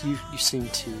 Alex, you seem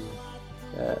to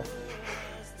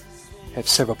have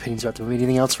several opinions about the movie.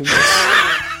 Anything else we missed?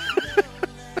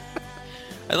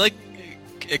 I like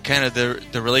kind of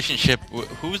the relationship.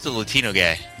 Who was the Latino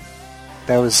guy?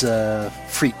 That was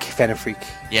Freak, Phantom Freak.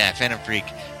 Yeah, Phantom Freak.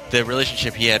 The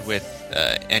relationship he had with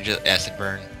Angela Acid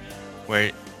Burn,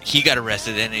 where he got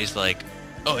arrested and he's like,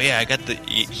 "Oh yeah, I got the."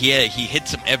 He hid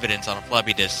some evidence on a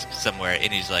floppy disk somewhere,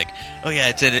 and he's like, "Oh yeah,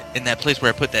 it's in that place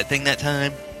where I put that thing that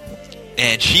time."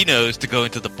 And she knows to go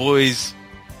into the boys'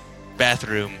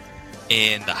 bathroom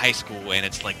in the high school, and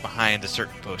it's like behind a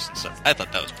certain post and stuff. I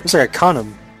thought that was pretty. It's like a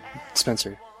condom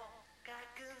dispenser.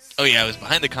 Oh yeah, it was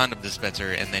behind the condom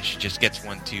dispenser, and then she just gets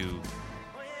one to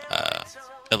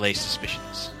allay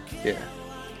suspicions. Yeah.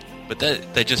 But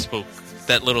that just spoke.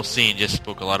 That little scene just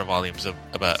spoke a lot of volumes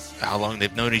about how long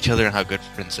they've known each other and how good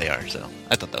friends they are. So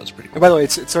I thought that was pretty cool. And by the way,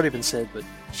 it's already been said, but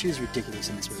she's ridiculous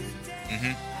in this movie.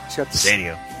 Mm-hmm. She's got this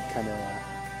Radio. kind of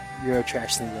Euro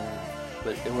trash thing going,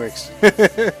 but it works.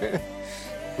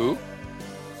 Who?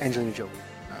 Angelina Jolie.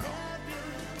 Oh.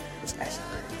 It's Acid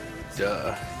Burn.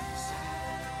 Duh.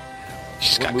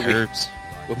 She's What got movie? curves.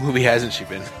 What movie hasn't she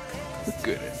been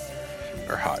good in?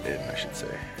 Or hot in, I should say.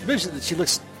 Eventually,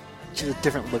 she's a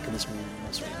different look in this movie than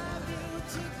most people.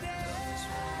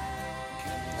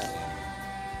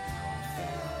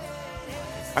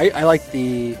 I like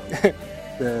the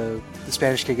the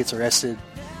Spanish kid gets arrested,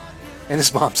 and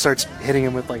his mom starts hitting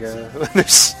him with like the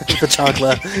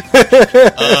chancla.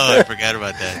 Oh, I forgot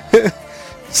about that.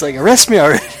 It's like, arrest me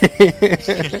already.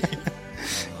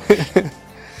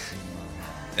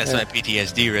 That's my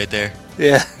PTSD right there.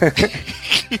 Yeah.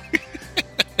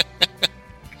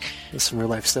 There's some real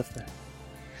life stuff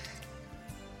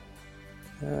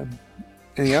there.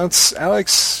 Anything else,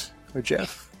 Alex or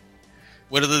Jeff?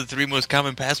 What are the 3 most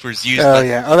common passwords used? Oh by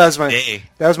yeah. Oh, that day?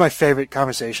 was my favorite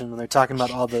conversation when they're talking about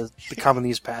all the commonly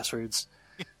used passwords.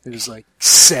 It was like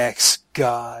sex,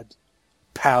 God,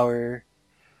 power.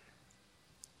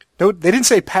 No, they didn't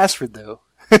say password though,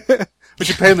 which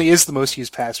apparently is the most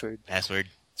used password. Password.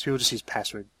 So people just use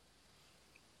password.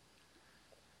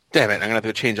 Damn it, I'm gonna have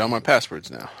to change all my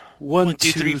passwords now. 1,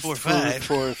 2, 3, 4, 5.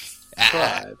 4,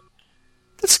 5.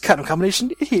 That's the kind of combination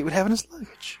an idiot would have in his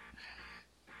luggage.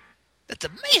 That's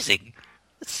amazing.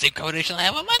 That's the same combination I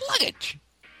have on my luggage.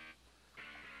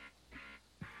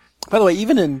 By the way,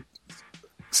 even in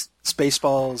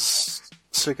Spaceballs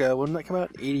circa, when did that come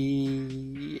out?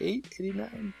 88?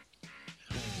 89?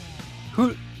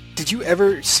 Did you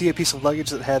ever see a piece of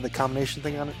luggage that had the combination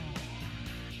thing on it?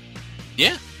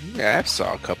 Yeah. Yeah, I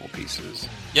saw a couple pieces.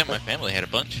 Yeah, my family had a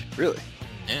bunch. Really?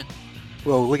 Yeah.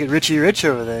 Well, look at Richie Rich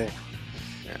over there.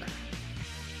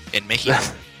 In Mexico.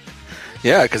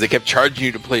 Yeah, because they kept charging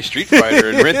you to play Street Fighter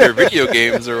and rent their video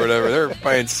games or whatever. They were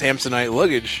buying Samsonite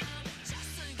luggage.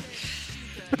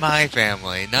 My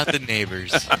family, not the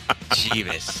neighbors.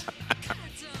 Jeebus.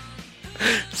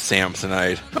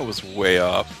 Samsonite. That was way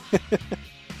off.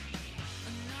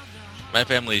 My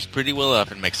family's pretty well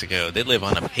off in Mexico. They live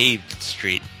on a paved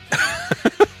street.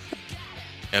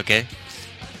 Okay?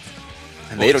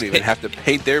 And they don't even have to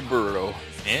paint their burro.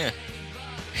 Yeah.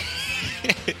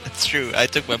 That's true. I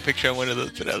took my picture on one of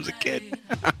those when I was a kid.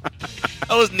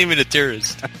 I wasn't even a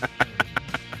tourist.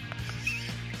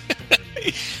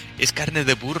 Es carne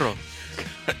de burro.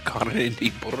 Carne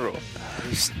de burro.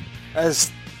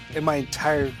 As in my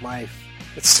entire life,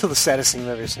 it's still the saddest thing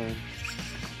I've ever seen.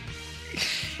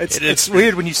 It's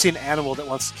weird when you see an animal that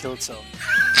wants to kill itself.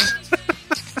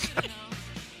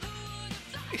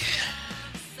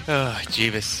 Oh,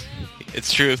 Jeebus.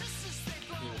 It's true.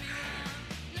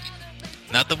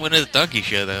 Not the one at the donkey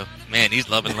show, though. Man, he's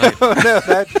loving life.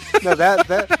 that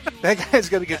guy's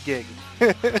got a good gig.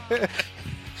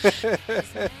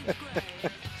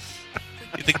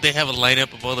 You think they have a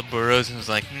lineup of all the burros and it's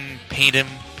like, paint him.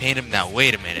 Now,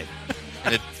 wait a minute.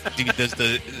 And the dude does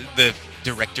the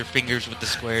director fingers with the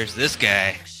squares. This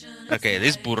guy. Okay,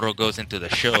 this burro goes into the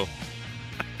show.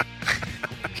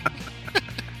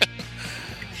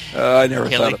 I never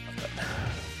Kelly. thought about that.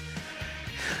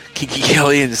 Kiki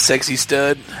Kelly and the sexy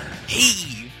stud.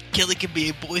 Hey, Kelly can be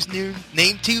a boy's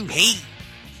name too. Hey.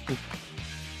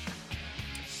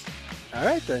 All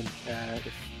right, then.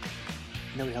 If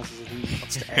nobody else has anything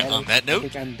else to add, On that note? I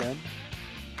think I'm done.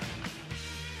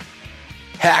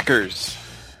 Hackers.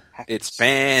 It's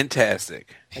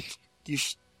fantastic.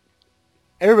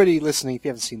 Everybody listening, if you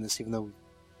haven't seen this, even though we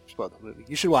spoiled the movie,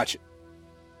 you should watch it.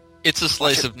 It's a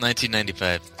slice of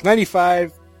 1995. It's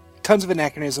 95, tons of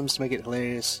anachronisms to make it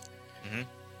hilarious.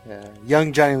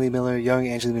 Young Johnny Lee Miller, young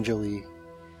Angelina Jolie.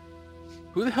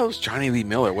 Who the hell is Johnny Lee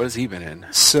Miller? What has he been in?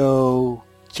 So,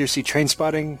 did you see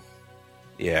Trainspotting?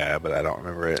 Yeah, but I don't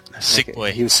remember it. Sick Okay,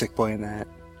 boy. He was Sick Boy in that.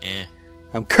 Yeah.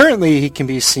 Currently, he can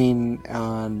be seen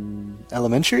on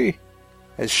Elementary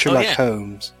as Sherlock yeah.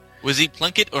 Holmes. Was he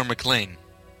Plunkett or McLean?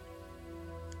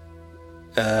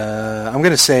 I'm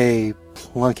going to say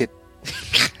Plunkett.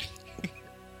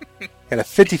 Got a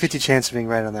 50-50 chance of being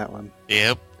right on that one.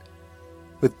 Yep.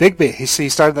 With Bigby. He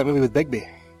started that movie with Bigby.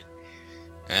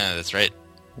 Yeah, that's right.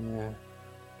 Yeah.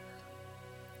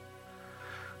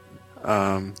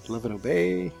 Live and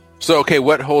Obey. So, okay,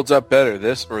 what holds up better,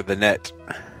 this or The Net?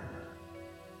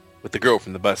 With the girl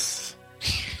from the bus.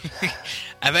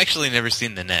 I've actually never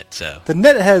seen The Net, so... The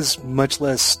Net has much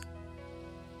less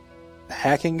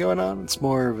hacking going on. It's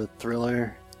more of a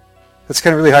thriller. It's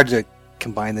kind of really hard to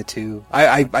combine the two.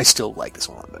 I still like this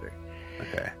one a lot better.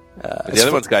 Okay. But the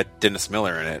other one's got Dennis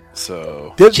Miller in it,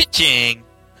 so... Cha-ching!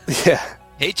 Yeah.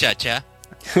 Hey, Cha-Cha.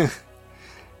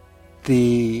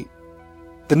 The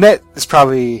Net is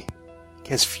probably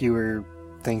has fewer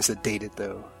things that date it,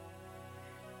 though.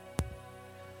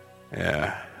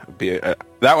 Yeah.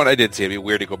 That one I did see. It'd be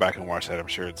weird to go back and watch that, I'm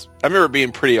sure. I remember it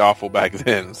being pretty awful back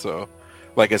then, so...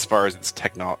 Like, as far as its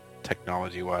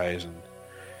technology-wise. And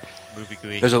Movie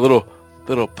gooey. there's a little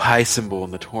pie symbol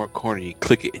in the corner. You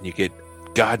click it, and you get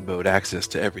God mode access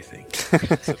to everything.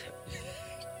 Jeebus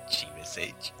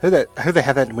H. I heard they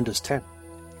have that in Windows 10.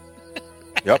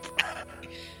 Yep.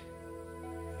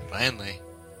 Finally.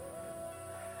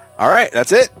 All right,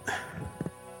 that's it.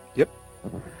 Yep.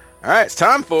 All right, it's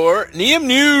time for Neum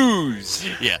News.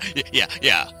 Yeah.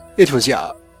 It was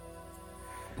yeah.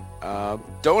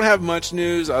 Don't have much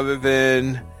news other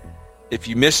than if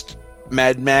you missed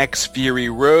Mad Max Fury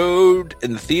Road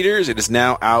in the theaters, it is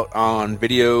now out on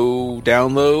video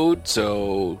download.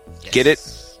 So Get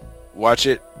it, watch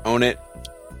it, own it,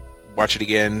 watch it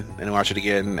again, and watch it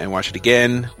again, and watch it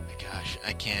again. Oh my gosh,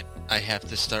 I can't. I have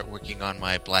to start working on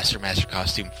my Blaster Master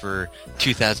costume for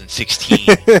 2016.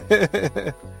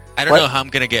 I don't know how I'm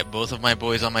gonna get both of my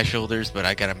boys on my shoulders, but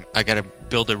I gotta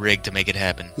build a rig to make it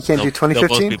happen. You can't do They'll 2015?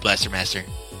 both be Blaster Master.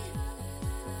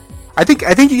 I think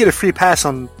you get a free pass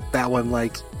on that one.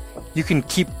 Like, you can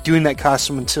keep doing that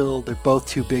costume until they're both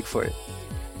too big for it.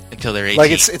 Until they're 18.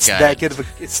 Like it's Got that it.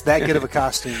 good of a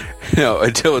costume. No,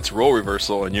 until it's role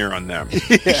reversal and you're on them.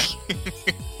 Yeah.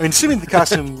 I mean, assuming the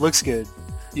costume looks good,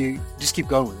 you just keep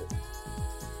going with it.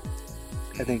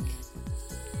 I think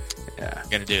Yeah.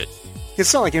 Gonna do it.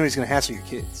 it's not like anybody's going to hassle your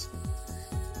kids.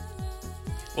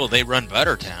 Well, they run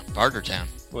Bartertown.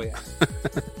 Well, yeah.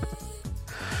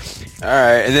 All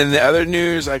right, and then the other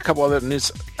news, a couple other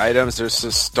news items. There's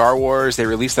this Star Wars. They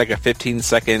released like a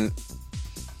 15-second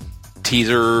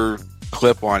teaser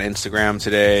clip on Instagram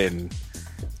today, and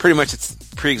pretty much it's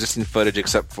pre-existing footage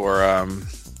except for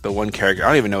the one character. I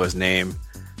don't even know his name.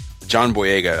 John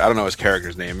Boyega. I don't know his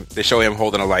character's name. They show him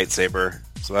holding a lightsaber,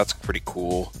 so that's pretty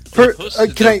cool. For,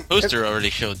 The poster already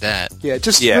showed that, Yeah,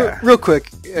 just Yeah. Real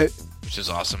quick. which is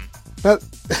awesome. But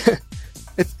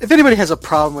if anybody has a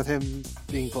problem with him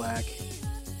being black,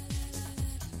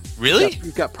 Really?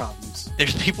 we've got problems.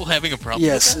 There's people having a problem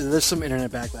Yes, with that? there's some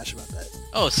internet backlash about that.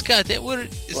 Oh, Scott,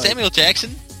 Samuel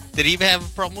Jackson? Did he even have a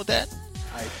problem with that?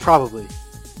 Probably.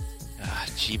 Ah,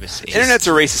 Jeebus. Internet's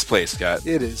a racist place, Scott.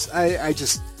 It is. I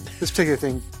just this particular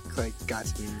thing like got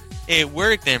to me. It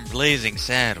worked in Blazing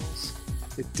Saddles.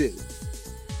 It did.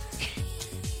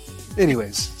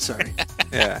 Anyways, sorry.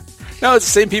 Yeah. No, it's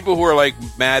the same people who are like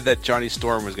mad that Johnny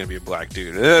Storm was going to be a black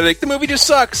dude. They're like, the movie just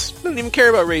sucks. Doesn't even care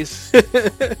about race.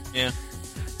 Yeah.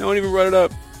 No one even brought it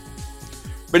up.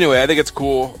 But anyway, I think it's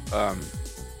cool.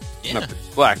 Yeah. Not that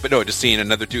it's black, but no, just seeing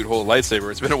another dude hold a lightsaber.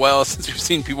 It's been a while since we've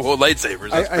seen people hold lightsabers.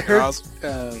 That's I freaking heard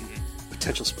awesome.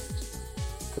 potential spoilers,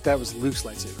 but that was Luke's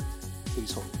lightsaber that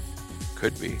he's holding.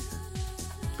 Could be.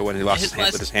 But when he lost his hand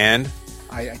last- with his hand.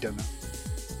 I don't know.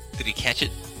 Did he catch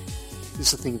it?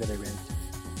 This is a thing that I read.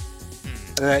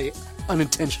 That I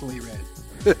unintentionally read.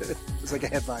 It's like a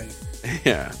headline.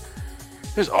 Yeah.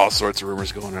 There's all sorts of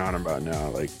rumors going on about now.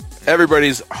 Like,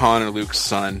 everybody's Han and Luke's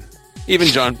son. Even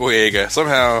John Boyega.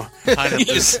 Somehow, Han,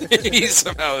 he's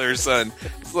somehow their son.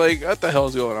 It's like, what the hell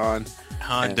is going on?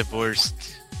 Han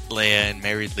divorced Leia and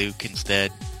married Luke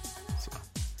instead.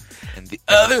 And The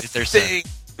their son.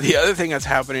 other thing that's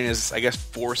happening is, I guess,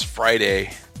 Force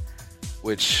Friday,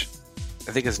 which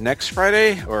I think is next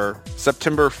Friday or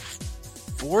September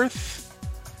 4th.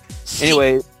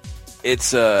 Anyway,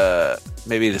 it's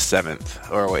maybe the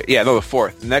 7th or wait, yeah, no, the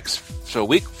 4th. So a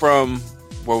week from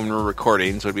when we're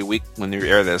recording, so it'd be a week when you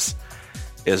air this.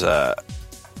 Is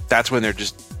that's when they're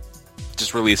just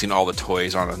releasing all the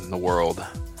toys on the world,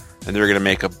 and they're gonna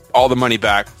make all the money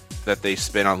back that they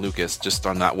spent on Lucas just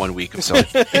on that 1 week of selling.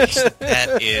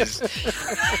 That is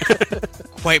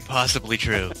quite possibly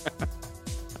true.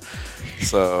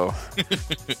 So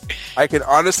I can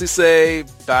honestly say,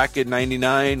 back in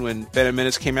 '99 when Phantom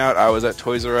Menace came out, I was at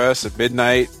Toys R Us at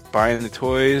midnight buying the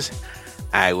toys.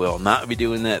 I will not be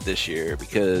doing that this year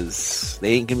because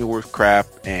they ain't gonna be worth crap,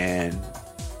 and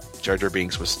Jar Jar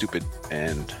Binks was stupid,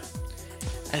 and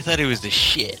I thought it was the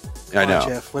shit. I know.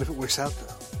 Jeff, what if it works out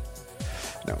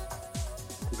though? No.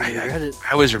 I read it.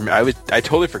 I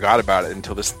totally forgot about it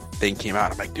until this thing came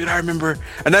out. I'm like, dude, I remember,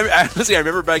 and I honestly, I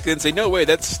remember back then saying, no way,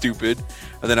 that's stupid.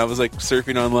 And then I was like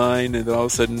surfing online, and then all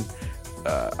of a sudden,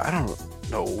 I don't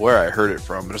know where I heard it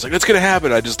from, but I was like, it's gonna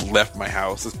happen. I just left my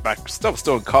house.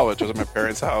 Still in college. I was at my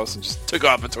parents' house and just took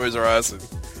off at Toys R Us, and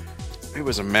it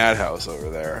was a madhouse over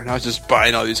there. And I was just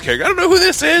buying all these characters. I don't know who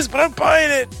this is, but I'm buying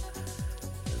it.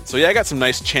 So yeah, I got some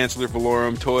nice Chancellor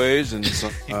Valorum toys and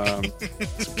some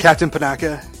Captain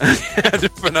Panaka. Captain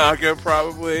Panaka,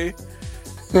 probably.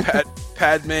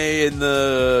 Padme in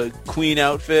the Queen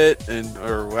outfit,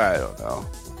 or I don't know.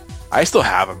 I still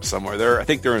have them somewhere. I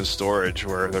think they're in storage,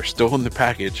 where they're still in the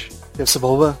package. You have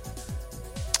Sebulba?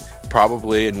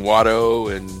 Probably, and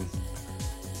Watto, and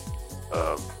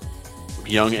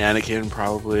young Anakin,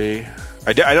 probably.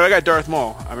 I know I got Darth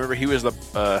Maul. I remember he was the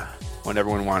one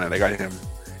everyone wanted. I got him.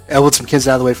 Elbowed some kids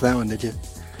out of the way for that one, did you?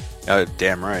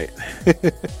 Damn right.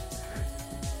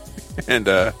 And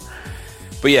but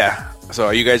yeah. So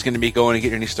are you guys going to be going and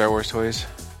getting any Star Wars toys?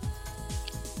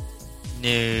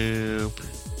 Nope.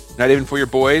 Not even for your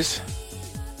boys?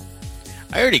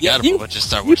 I already got a bunch of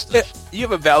Star Wars stuff. You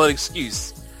have a valid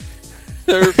excuse.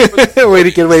 Way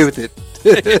to get away with it.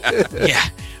 Yeah.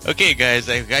 Okay, guys,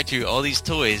 I got you all these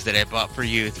toys that I bought for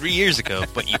you 3 years ago,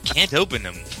 but you can't open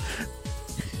them.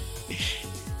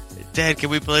 Dad, can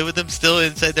we play with them still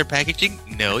inside their packaging?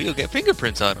 No, you'll get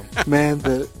fingerprints on them. Man,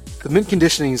 the mint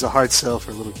conditioning is a hard sell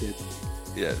for a little kid.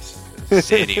 Yes.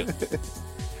 Serio. The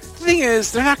thing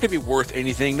is, they're not going to be worth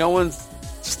anything.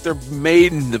 They're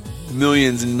made in the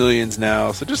millions and millions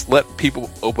now, so just let people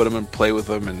open them and play with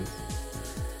them. And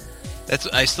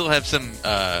I still have some.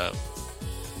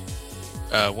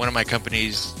 One of my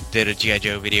companies did a G.I.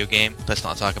 Joe video game. Let's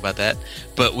not talk about that.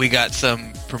 But we got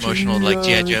some promotional like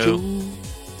G.I. Joe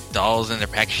dolls and their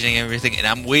packaging and everything, and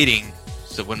I'm waiting.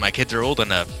 So when my kids are old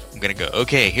enough, I'm gonna go,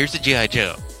 okay, here's the G.I.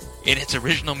 Joe in its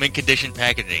original mint condition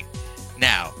packaging.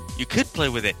 Now, you could play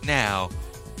with it now,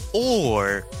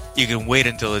 or you can wait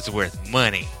until it's worth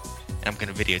money. And I'm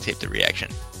gonna videotape the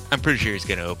reaction. I'm pretty sure he's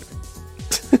gonna open it.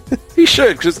 he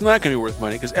should, because it's not going to be worth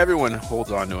money, because everyone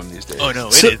holds on to them these days. Oh no,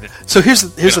 So, it isn't. so here's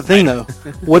the thing though.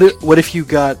 What if you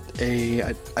got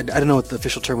I don't know what the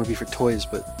official term would be for toys,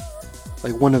 but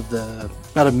like one of the,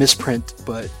 not a misprint,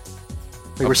 but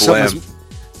like where something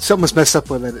was messed up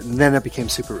with it, and then it became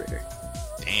super rare.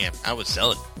 Damn, I would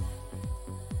sell it.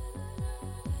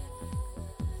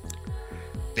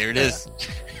 There it is.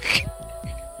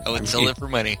 I would sell it for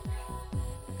money.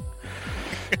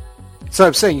 So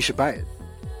I'm saying you should buy it,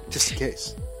 just in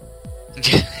case.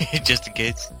 Just in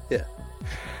case. Yeah.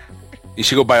 You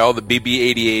should go buy all the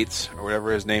BB-88s, or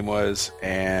whatever his name was,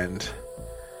 and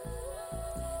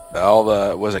all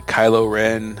the, was it Kylo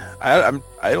Ren? I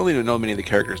don't even know many of the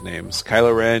characters' names.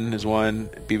 Kylo Ren is one,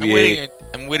 BB-8.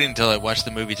 I'm waiting until I watch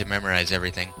the movie to memorize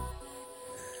everything.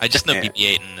 I just know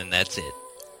BB-8 and then that's it.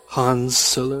 Hans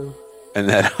Solo. And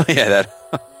that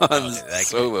Hans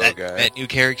Solo guy. That new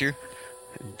character.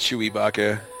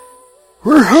 Chewbacca.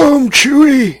 We're home,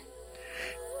 Chewie!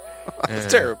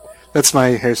 That's terrible. That's my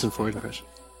Harrison Ford impression.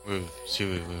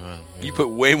 You put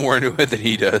way more into it than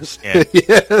he does. Yeah,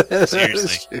 Yeah,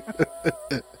 seriously.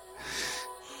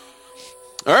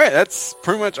 Alright, that's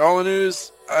pretty much all the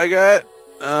news I got.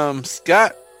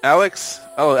 Scott, Alex.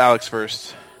 Oh, Alex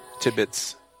first.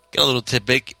 Tidbits. Got a little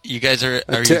tidbit. You guys are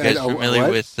you guys familiar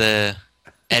with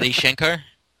Eddie Shankar?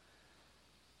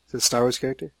 Is it a Star Wars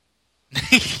character?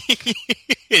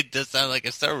 It does sound like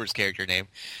a Star Wars character name.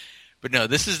 But no,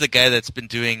 this is the guy that's been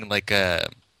doing like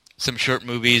some short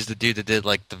movies. The dude that did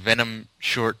like the Venom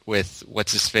short with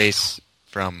what's his face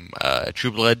from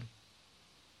True Blood,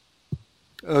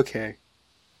 Okay.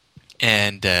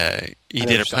 and he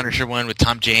did a Punisher one with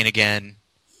Tom Jane again,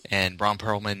 and Ron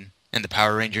Perlman, and the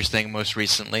Power Rangers thing most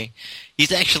recently.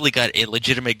 He's actually got a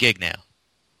legitimate gig now.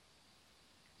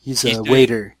 He's He's a doing-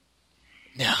 waiter.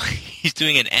 No, he's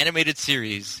doing an animated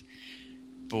series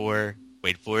for,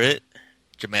 wait for it,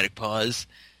 dramatic pause,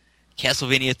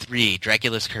 Castlevania 3,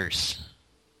 Dracula's Curse.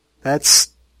 That's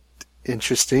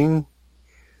interesting.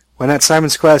 Why not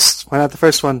Simon's Quest? Why not the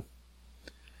first one?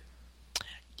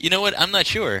 You know what? I'm not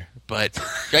sure, but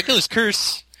Dracula's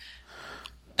Curse,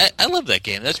 I love that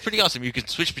game. That's pretty awesome. You can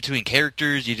switch between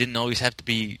characters. You didn't always have to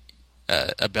be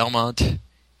a Belmont.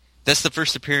 That's the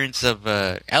first appearance of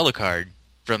Alucard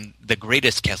from the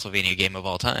greatest Castlevania game of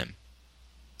all time,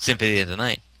 Symphony of the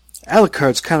Night.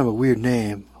 Alucard's kind of a weird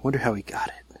name. I wonder how he got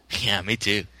it. Yeah, me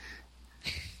too.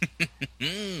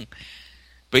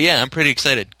 But yeah, I'm pretty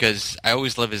excited because I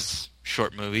always love his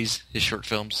short movies, his short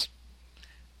films.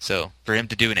 So for him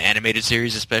to do an animated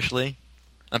series especially,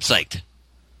 I'm psyched.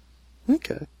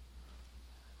 Okay.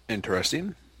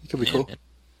 Interesting. It could be Yeah, cool. man.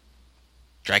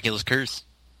 Dracula's Curse.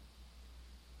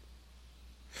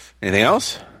 Anything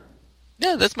else?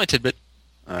 Yeah, that's my tidbit.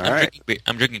 All right.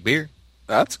 I'm drinking beer.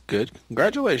 That's good.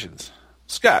 Congratulations.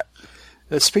 Scott.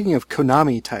 Speaking of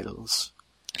Konami titles,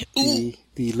 the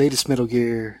latest Metal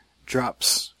Gear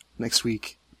drops next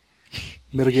week.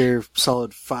 Metal Gear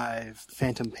Solid 5,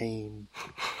 Phantom Pain.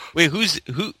 Wait, who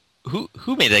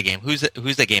made that game? Who's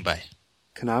that game by?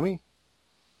 Konami?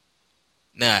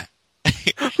 Nah.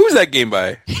 Who's that game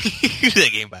by? Who's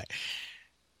that game by?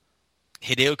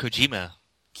 Hideo Kojima.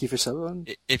 Kiefer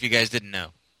Sutherland? If you guys didn't know,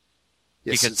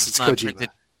 Yes, because it's not Kojima. printed.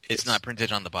 It's not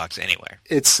printed on the box anywhere.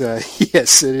 It's,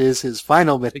 yes, it is his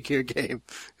final Metal Gear game.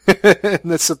 And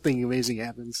that's something amazing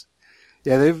happens.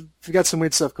 Yeah, they've got some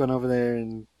weird stuff going over there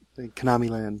in Konami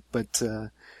land, but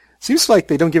seems like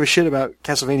they don't give a shit about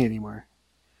Castlevania anymore.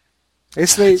 I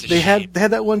guess That's a they had shame.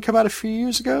 that one come out a few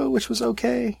years ago, which was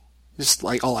okay. Just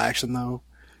like all action though.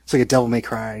 It's like a Devil May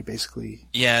Cry, basically.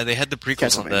 Yeah, they had the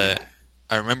prequels on the. Castlevania.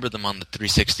 I remember them on the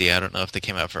 360. I don't know if they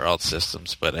came out for all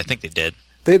systems, but I think they did.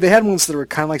 They had ones that were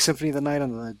kind of like Symphony of the Night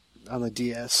on the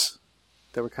DS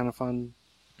that were kind of fun.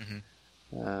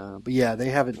 Mhm. But yeah, they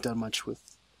haven't done much with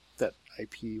that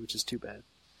IP, which is too bad.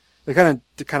 They're kind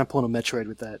of pulling a Metroid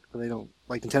with that, where they don't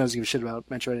like Nintendo doesn't give a shit about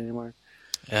Metroid anymore.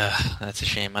 That's a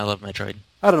shame. I love Metroid.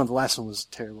 I don't know. The last one was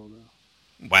terrible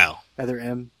though. Wow, Other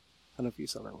M. I don't know if you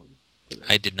saw that one.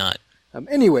 I did not.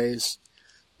 Anyways,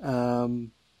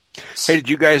 Hey, did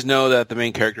you guys know that the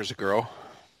main character is a girl?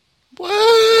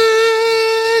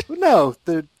 What? no,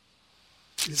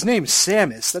 his name's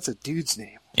Samus. That's a dude's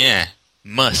name. Yeah,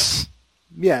 Mus.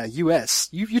 Yeah, U.S.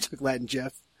 You took Latin,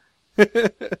 Jeff.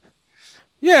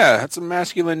 Yeah, that's a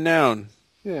masculine noun.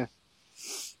 Yeah.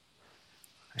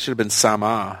 I should have been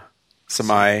Sama.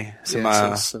 Samai.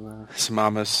 Yeah,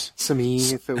 Samamas. Sami,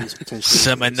 if it was potentially.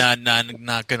 Some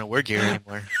not gonna work here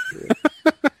anymore.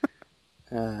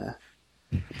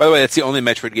 By the way, that's the only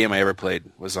Metroid game I ever played.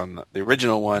 Was on the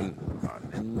original one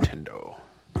on Nintendo.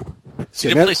 So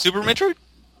Did you play Super Metroid?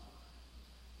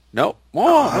 No.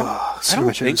 Well, I Super don't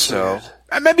Metroid think was so.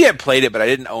 good. Maybe I played it, but I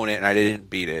didn't own it and I didn't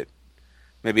beat it.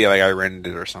 Maybe like I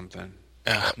rented it or something.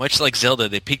 Much like Zelda,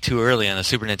 they peaked too early on the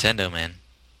Super Nintendo, man.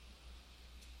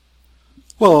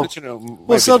 Well, But, might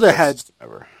be Zelda the best had system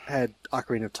ever.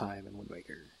 Ocarina of Time and Wind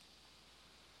Waker.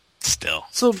 Still.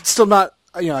 So still not,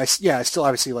 I still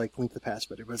obviously like Link to the Past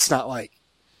better, but it's not like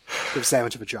there's that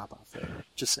much of a drop off there.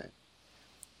 Just saying.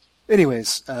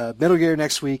 Anyways, Metal Gear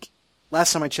next week.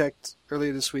 Last time I checked,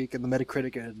 earlier this week, and the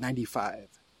Metacritic at 95.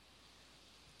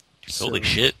 Holy So,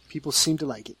 shit. People seem to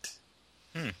like it.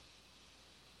 Hmm.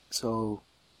 So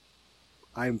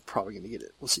I'm probably going to get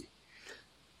it. We'll see.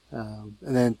 And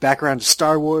then back around to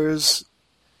Star Wars.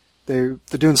 They're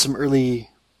doing some early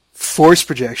Force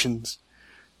projections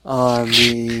on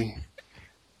the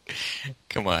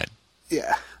Come on.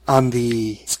 on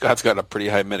the Scott's got a pretty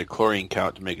high metachlorine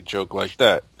count to make a joke like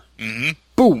that. Mm-hmm.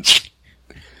 boom.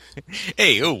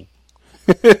 Hey, oh.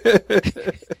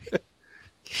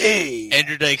 Hey.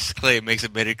 Andrew Dice Clay makes a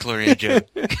Metachlorian joke.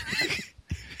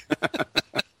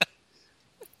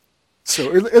 So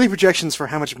early projections for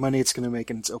how much money it's going to make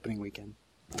in its opening weekend.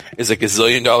 Is a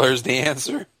gazillion dollars the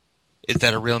answer? Is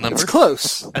that a real number? It's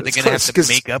close. Are they It's going to have close, to 'cause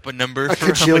make up a number a for how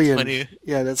much cajillion. money?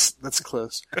 Yeah, that's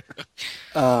close.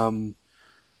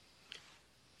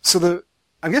 So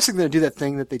I'm guessing they're going to do that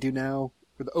thing that they do now,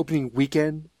 where the opening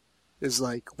weekend is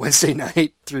like Wednesday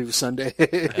night through Sunday.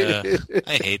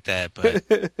 I hate that,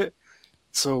 but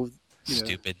So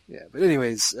Stupid. Yeah, but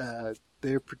anyways,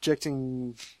 they're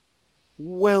projecting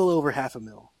well over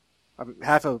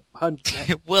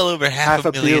 $500,000. Well over half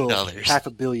a million dollars.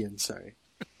 $500 million, sorry.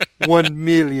 $1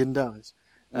 million.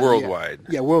 Worldwide.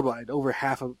 Yeah, worldwide. Over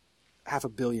half a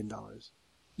billion dollars.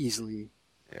 Easily.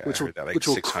 Yeah, Which I will, heard that, like which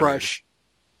will 600. crush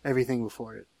everything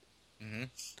before it. Mm-hmm.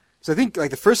 So I think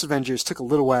like the first Avengers took a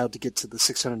little while to get to the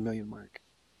 600 million mark.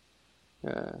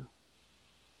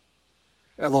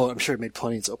 Although I'm sure it made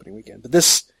plenty its opening weekend. But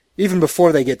this, even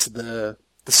before they get to the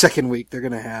second week, they're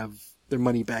going to have their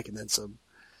money back and then some.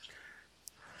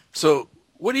 So,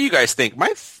 what do you guys think?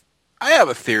 I have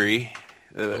a theory.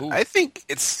 I think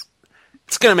it's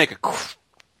going to make a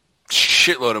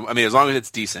shitload of. I mean, as long as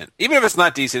it's decent. Even if it's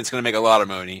not decent, it's going to make a lot of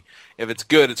money. If it's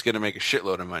good, it's going to make a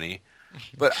shitload of money.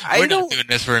 But We're not doing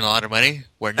this for a lot of money.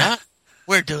 We're not.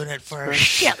 We're doing it for a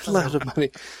shitload of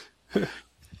money.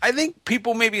 I think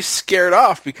people may be scared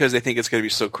off because they think it's going to be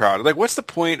so crowded. Like, what's the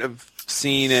point of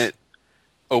seeing it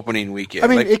opening weekend? I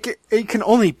mean, like, it can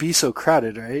only be so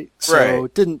crowded, right? So right.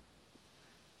 It didn't.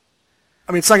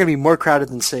 I mean, it's not going to be more crowded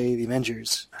than, say, the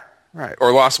Avengers. Right.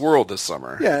 Or Lost World this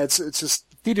summer. Yeah, it's just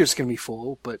theater's going to be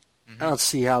full, but I don't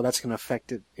see how that's going to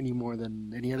affect it any more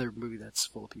than any other movie that's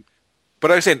full of people.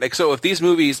 But I was saying, like, so if these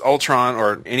movies, Ultron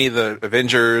or any of the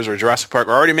Avengers or Jurassic Park,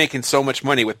 are already making so much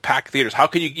money with packed theaters, how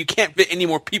can you can't fit any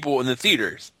more people in the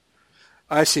theaters?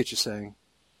 I see what you're saying.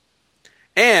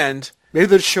 And maybe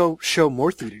they'll show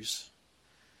more theaters.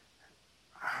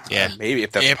 Yeah, maybe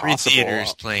if that's every possible. theater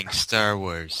is playing Star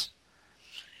Wars.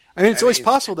 I mean, it's always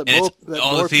possible that all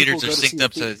more the theaters people are go to see synced the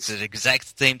up, so it's at the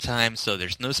exact same time, so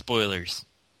there's no spoilers.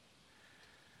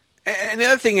 And the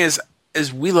other thing is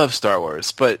we love Star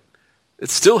Wars, but it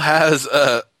still has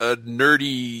a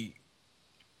nerdy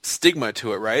stigma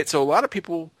to it, right? So a lot of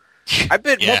people, I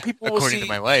bet more people will see. According to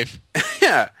my wife.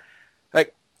 Yeah,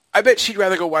 like I bet she'd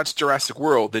rather go watch Jurassic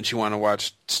World than she want to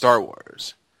watch Star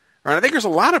Wars. Right? I think there's a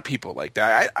lot of people like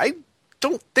that. I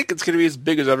don't think it's going to be as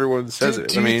big as everyone says it.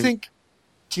 Do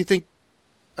you think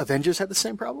Avengers had the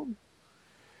same problem?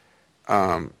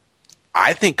 I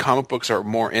think comic books are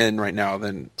more in right now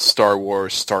than Star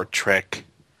Wars, Star Trek.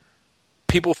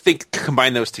 People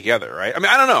combine those together, right? I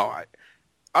mean, I don't know.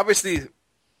 Obviously,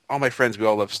 all my friends, we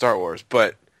all love Star Wars,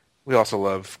 but we also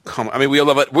love we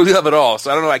love it. We love it all.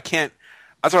 So I don't know. I can't.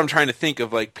 That's what I'm trying to think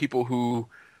of, like people who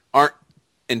aren't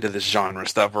into this genre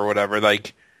stuff or whatever.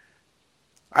 Like,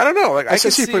 I don't know. Like I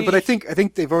can see your point, but I think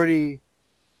they've already.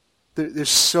 There's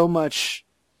so much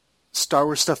Star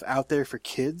Wars stuff out there for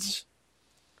kids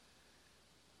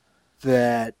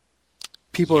that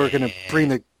people are going to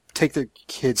take their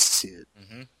kids to see it.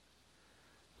 Mm-hmm.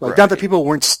 Like, not that people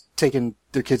weren't taking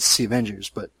their kids to see Avengers,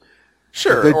 but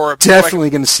sure, they're definitely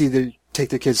going to take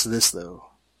their kids to this though.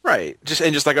 Right,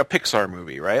 just like a Pixar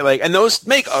movie, right? Like, and those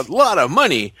make a lot of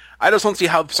money. I just don't see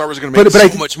how Star Wars is going to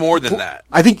make so much more than that.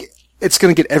 I think it's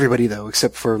going to get everybody though,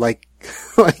 except for like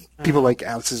people like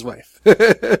Alex's wife. But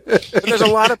there's a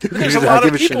lot of people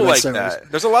like that.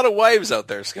 There's a lot of wives out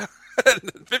there, Scott.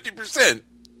 50%.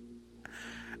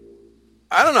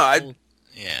 I don't know.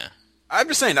 I'm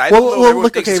just saying. I don't know. Everyone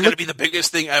thinks it's going to be the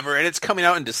biggest thing ever, and it's coming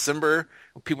out in December.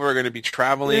 People are going to be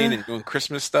traveling and doing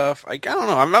Christmas stuff. Like, I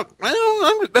don't know.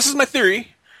 This is my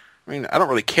theory. I mean, I don't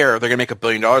really care if they're going to make $1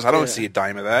 billion. I don't see a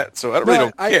dime of that, so I really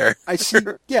don't care. I see.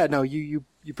 Yeah, no, you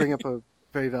bring up a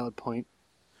very valid point.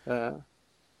 I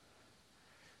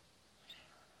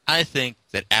think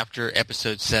that after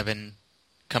Episode 7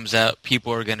 comes out,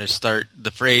 people are going to start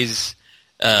the phrase,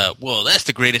 well, that's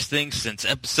the greatest thing since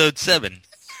Episode 7,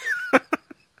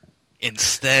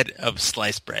 instead of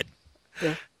sliced bread.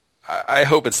 Yeah. I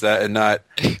hope it's that and not,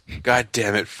 God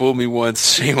damn it, fool me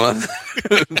once, shame on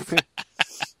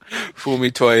fool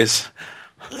me twice.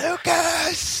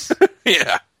 Lucas!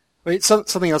 Yeah. Wait,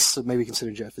 something else to maybe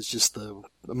consider, Jeff, is just the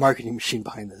marketing machine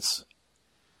behind this.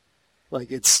 Like,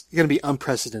 it's going to be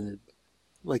unprecedented.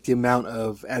 Like, the amount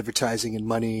of advertising and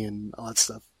money and all that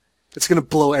stuff. It's going to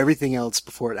blow everything else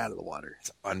before it out of the water.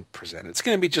 It's unprecedented. It's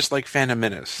going to be just like Phantom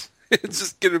Menace. It's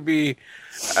just going to be...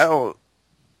 All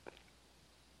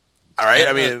right,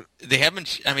 I mean... They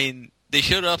haven't... I mean, they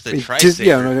showed off the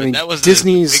tri-saber, but that was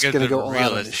Disney's going to go all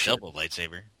out as a double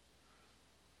lightsaber.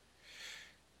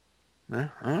 I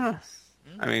don't know.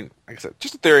 I mean, like I said,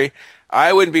 just a theory.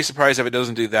 I wouldn't be surprised if it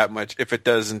doesn't do that much, if it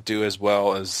doesn't do as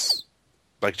well as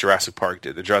like Jurassic Park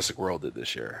did, the Jurassic World did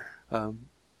this year. And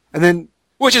then...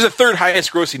 Which is the third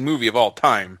highest grossing movie of all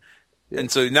time. Yeah. And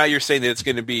so now you're saying that it's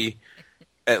going to be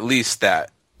at least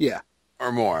that. Yeah.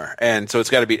 Or more. And so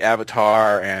it's got to beat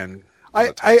Avatar and...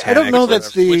 I don't know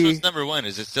that's the... Which one's number one?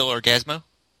 Is it still Orgasmo?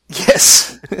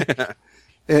 Yes.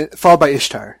 Followed by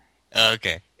Ishtar.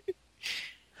 Okay.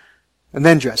 and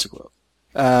then Jurassic World.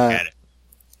 Got it.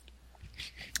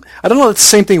 I don't know if it's the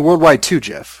same thing worldwide too,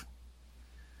 Jeff.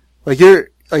 Like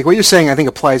what you're saying, I think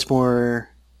applies more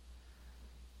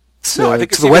to, No, I think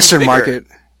to it's the even Western bigger. market.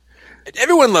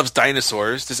 Everyone loves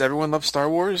dinosaurs. Does everyone love Star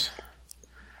Wars?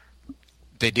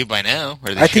 They do by now,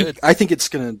 or they should. I think it's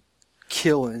gonna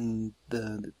kill in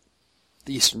the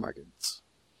Eastern markets.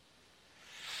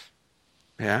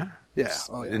 Yeah. Yeah.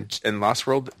 Oh, yeah. And Lost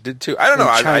World did too. I don't know.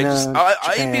 And China,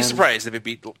 I'd be Japan. surprised if it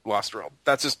beat Lost World.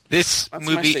 That's This my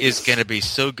movie statement. is going to be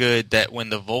so good that when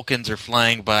the Vulcans are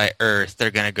flying by Earth,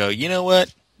 they're going to go, you know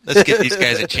what? Let's give these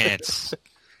guys a chance.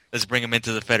 Let's bring them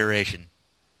into the Federation.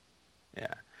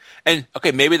 Yeah. And,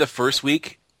 okay, maybe the first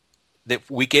weekend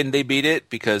they beat it,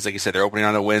 because, like you said, they're opening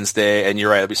on a Wednesday, and you're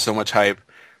right, it'll be so much hype.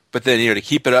 But then, to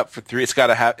keep it up for 3, it's got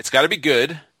to be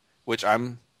good, which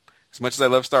I'm, as much as I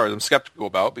love Star Wars, I'm skeptical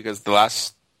about, because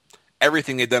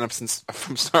everything they've done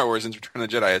from Star Wars since Return of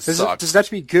the Jedi has sucked. Does that have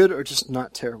to be good or just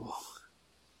not terrible?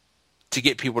 To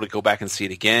get people to go back and see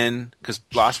it again, because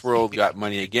Lost World got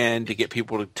money again, to get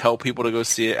people to tell people to go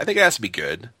see it, I think it has to be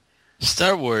good.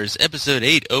 Star Wars Episode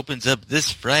 8 opens up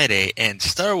this Friday, and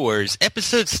Star Wars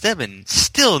Episode 7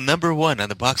 still number 1 on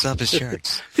the box office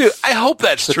charts. Dude, I hope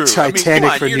that's The true. Titanic come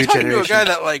on, for you're new talking to a generation. guy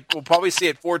that will probably see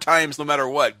it 4 times no matter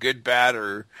what, good, bad,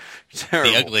 or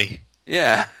terrible. The ugly.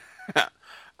 Yeah,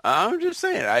 I'm just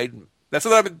saying. That's a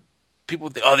lot of people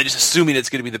think. Oh, they're just assuming it's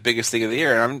going to be the biggest thing of the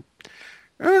year. I don't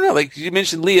know. Like you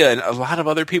mentioned, Leah, and a lot of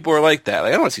other people are like that. Like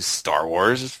I don't want to see Star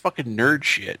Wars. It's fucking nerd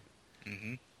shit.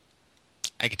 Mm-hmm.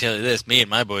 I can tell you this: me and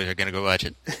my boys are going to go watch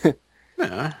it.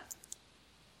 Yeah.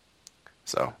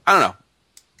 So I don't know.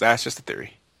 That's just a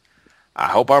theory. I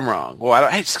hope I'm wrong. Well, I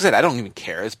don't even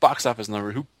care. It's box office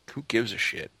number. Who gives a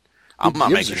shit? I'm not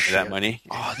gives making a any of that shit? money.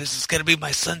 Oh, this is going to be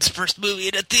my son's first movie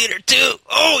in a theater too.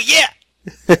 Oh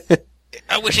yeah!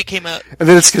 I wish it came out And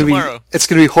then it's gonna tomorrow.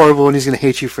 be horrible, and he's gonna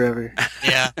hate you forever.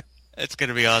 Yeah, it's going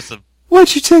to be awesome.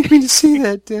 Why'd you take me to see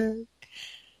that, Dad?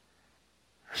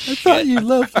 I thought you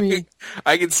loved me.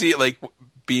 I can see it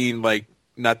being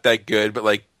not that good, but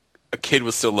a kid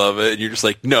will still love it, and you're just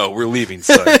like, no, we're leaving,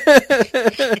 son.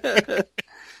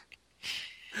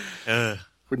 We're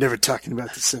never talking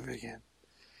about this ever again.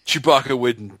 Chewbacca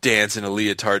wouldn't dance in a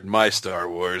leotard in my Star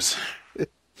Wars.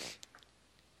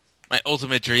 My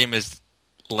ultimate dream is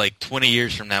 20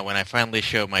 years from now when I finally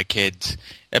show my kids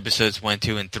episodes 1,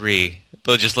 2, and 3.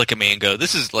 They'll just look at me and go,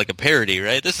 "This is like a parody,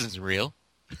 right? This isn't real."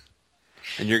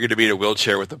 And you're going to be in a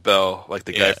wheelchair with a bell, like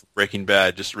the guy from Breaking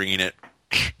Bad, just ringing it.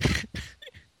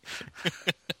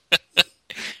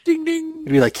 Ding, ding.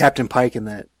 It'd be like Captain Pike in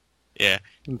that. Yeah.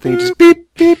 And thing just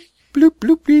beep, beep, bloop,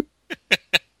 bloop, beep.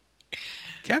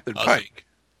 Captain Awesome. Pike.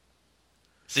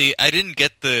 See, I didn't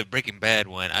get the Breaking Bad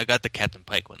one. I got the Captain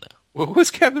Pike one, though. What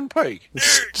was Captain Pike?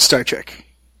 Star Trek.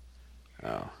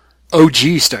 Oh.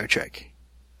 OG Star Trek.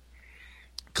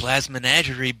 Class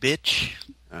Menagerie, bitch.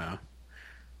 Oh.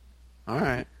 All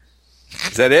right.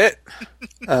 Is that it?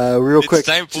 Real It's quick.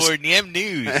 time for NYM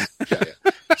News.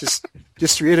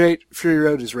 Just to reiterate, Fury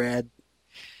Road is rad.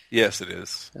 Yes, it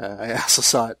is. I also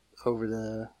saw it over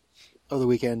the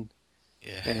weekend,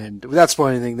 Yeah. and without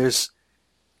spoiling anything, there's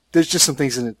just some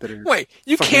things in it that are. Wait,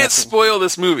 you fucking can't awesome. spoil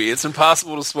this movie. It's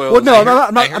impossible to spoil. Well, this no, movie.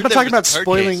 I'm not I heard talking there about was a card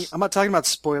spoiling. case. I'm not talking about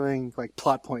spoiling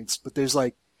plot points, but there's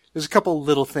a couple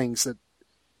little things that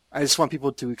I just want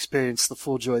people to experience the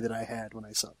full joy that I had when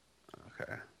I saw it.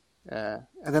 Okay.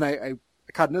 And then I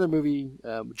caught another movie,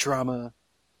 drama,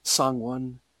 Song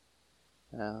 1,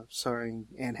 starring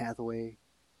Anne Hathaway.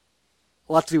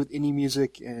 A lot to do with indie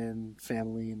music and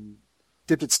family, and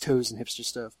dipped its toes in hipster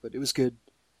stuff, but it was good.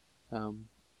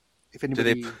 If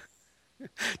anybody,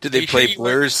 Did they you play sure you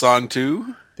Blur's song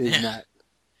too? they did not.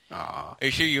 Aw. Are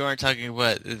you sure you aren't talking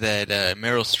about that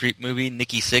Meryl Streep movie,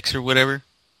 Nikki Sixx or whatever?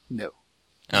 No.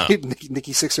 Oh.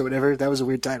 Nikki Sixx or whatever. That was a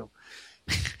weird title.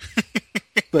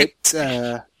 But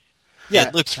yeah,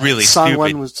 It looks really Song stupid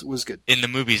 1 was good, in the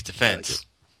movie's defense.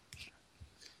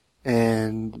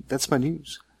 and that's my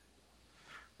news.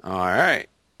 All right.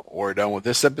 We're done with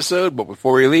this episode, but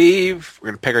before we leave, we're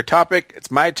going to pick our topic.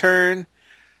 It's my turn.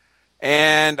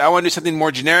 And I want to do something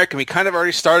more generic, and we kind of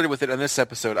already started with it on this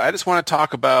episode. I just want to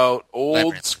talk about old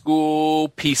Labyrinth. school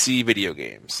PC video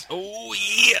games. Oh,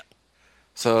 yeah.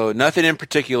 So nothing in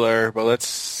particular, but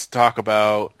let's talk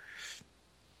about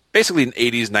basically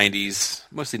 80s, 90s,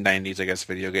 mostly 90s, I guess,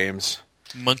 video games.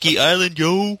 Monkey Island,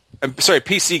 yo. I'm sorry,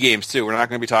 PC games too. We're not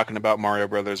going to be talking about Mario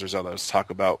Brothers or Zelda. Let's talk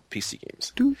about PC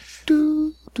games. Do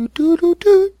do do do do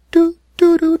do do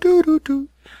do do do do do.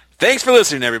 Thanks for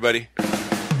listening, everybody.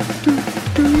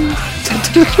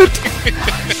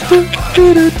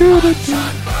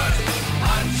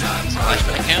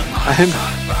 Flashback count?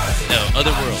 No,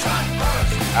 Otherworld.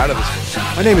 Out of this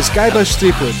world. My name is Guybrush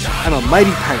Threepwood. I'm a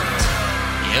mighty pirate.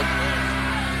 Yep.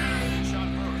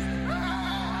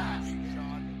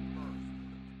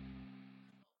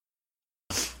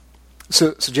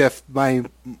 So Jeff, my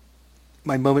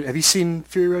moment. Have you seen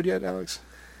Fury Road yet, Alex?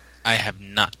 I have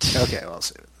not. Okay, well, I'll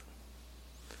save it.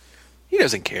 He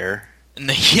doesn't care.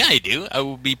 Yeah, I do. I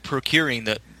will be procuring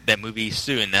that movie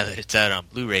soon now that it's out on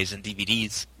Blu-rays and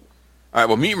DVDs. All right,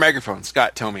 well, mute your microphone.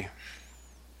 Scott, tell me.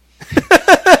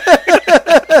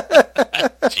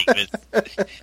 Jeebus.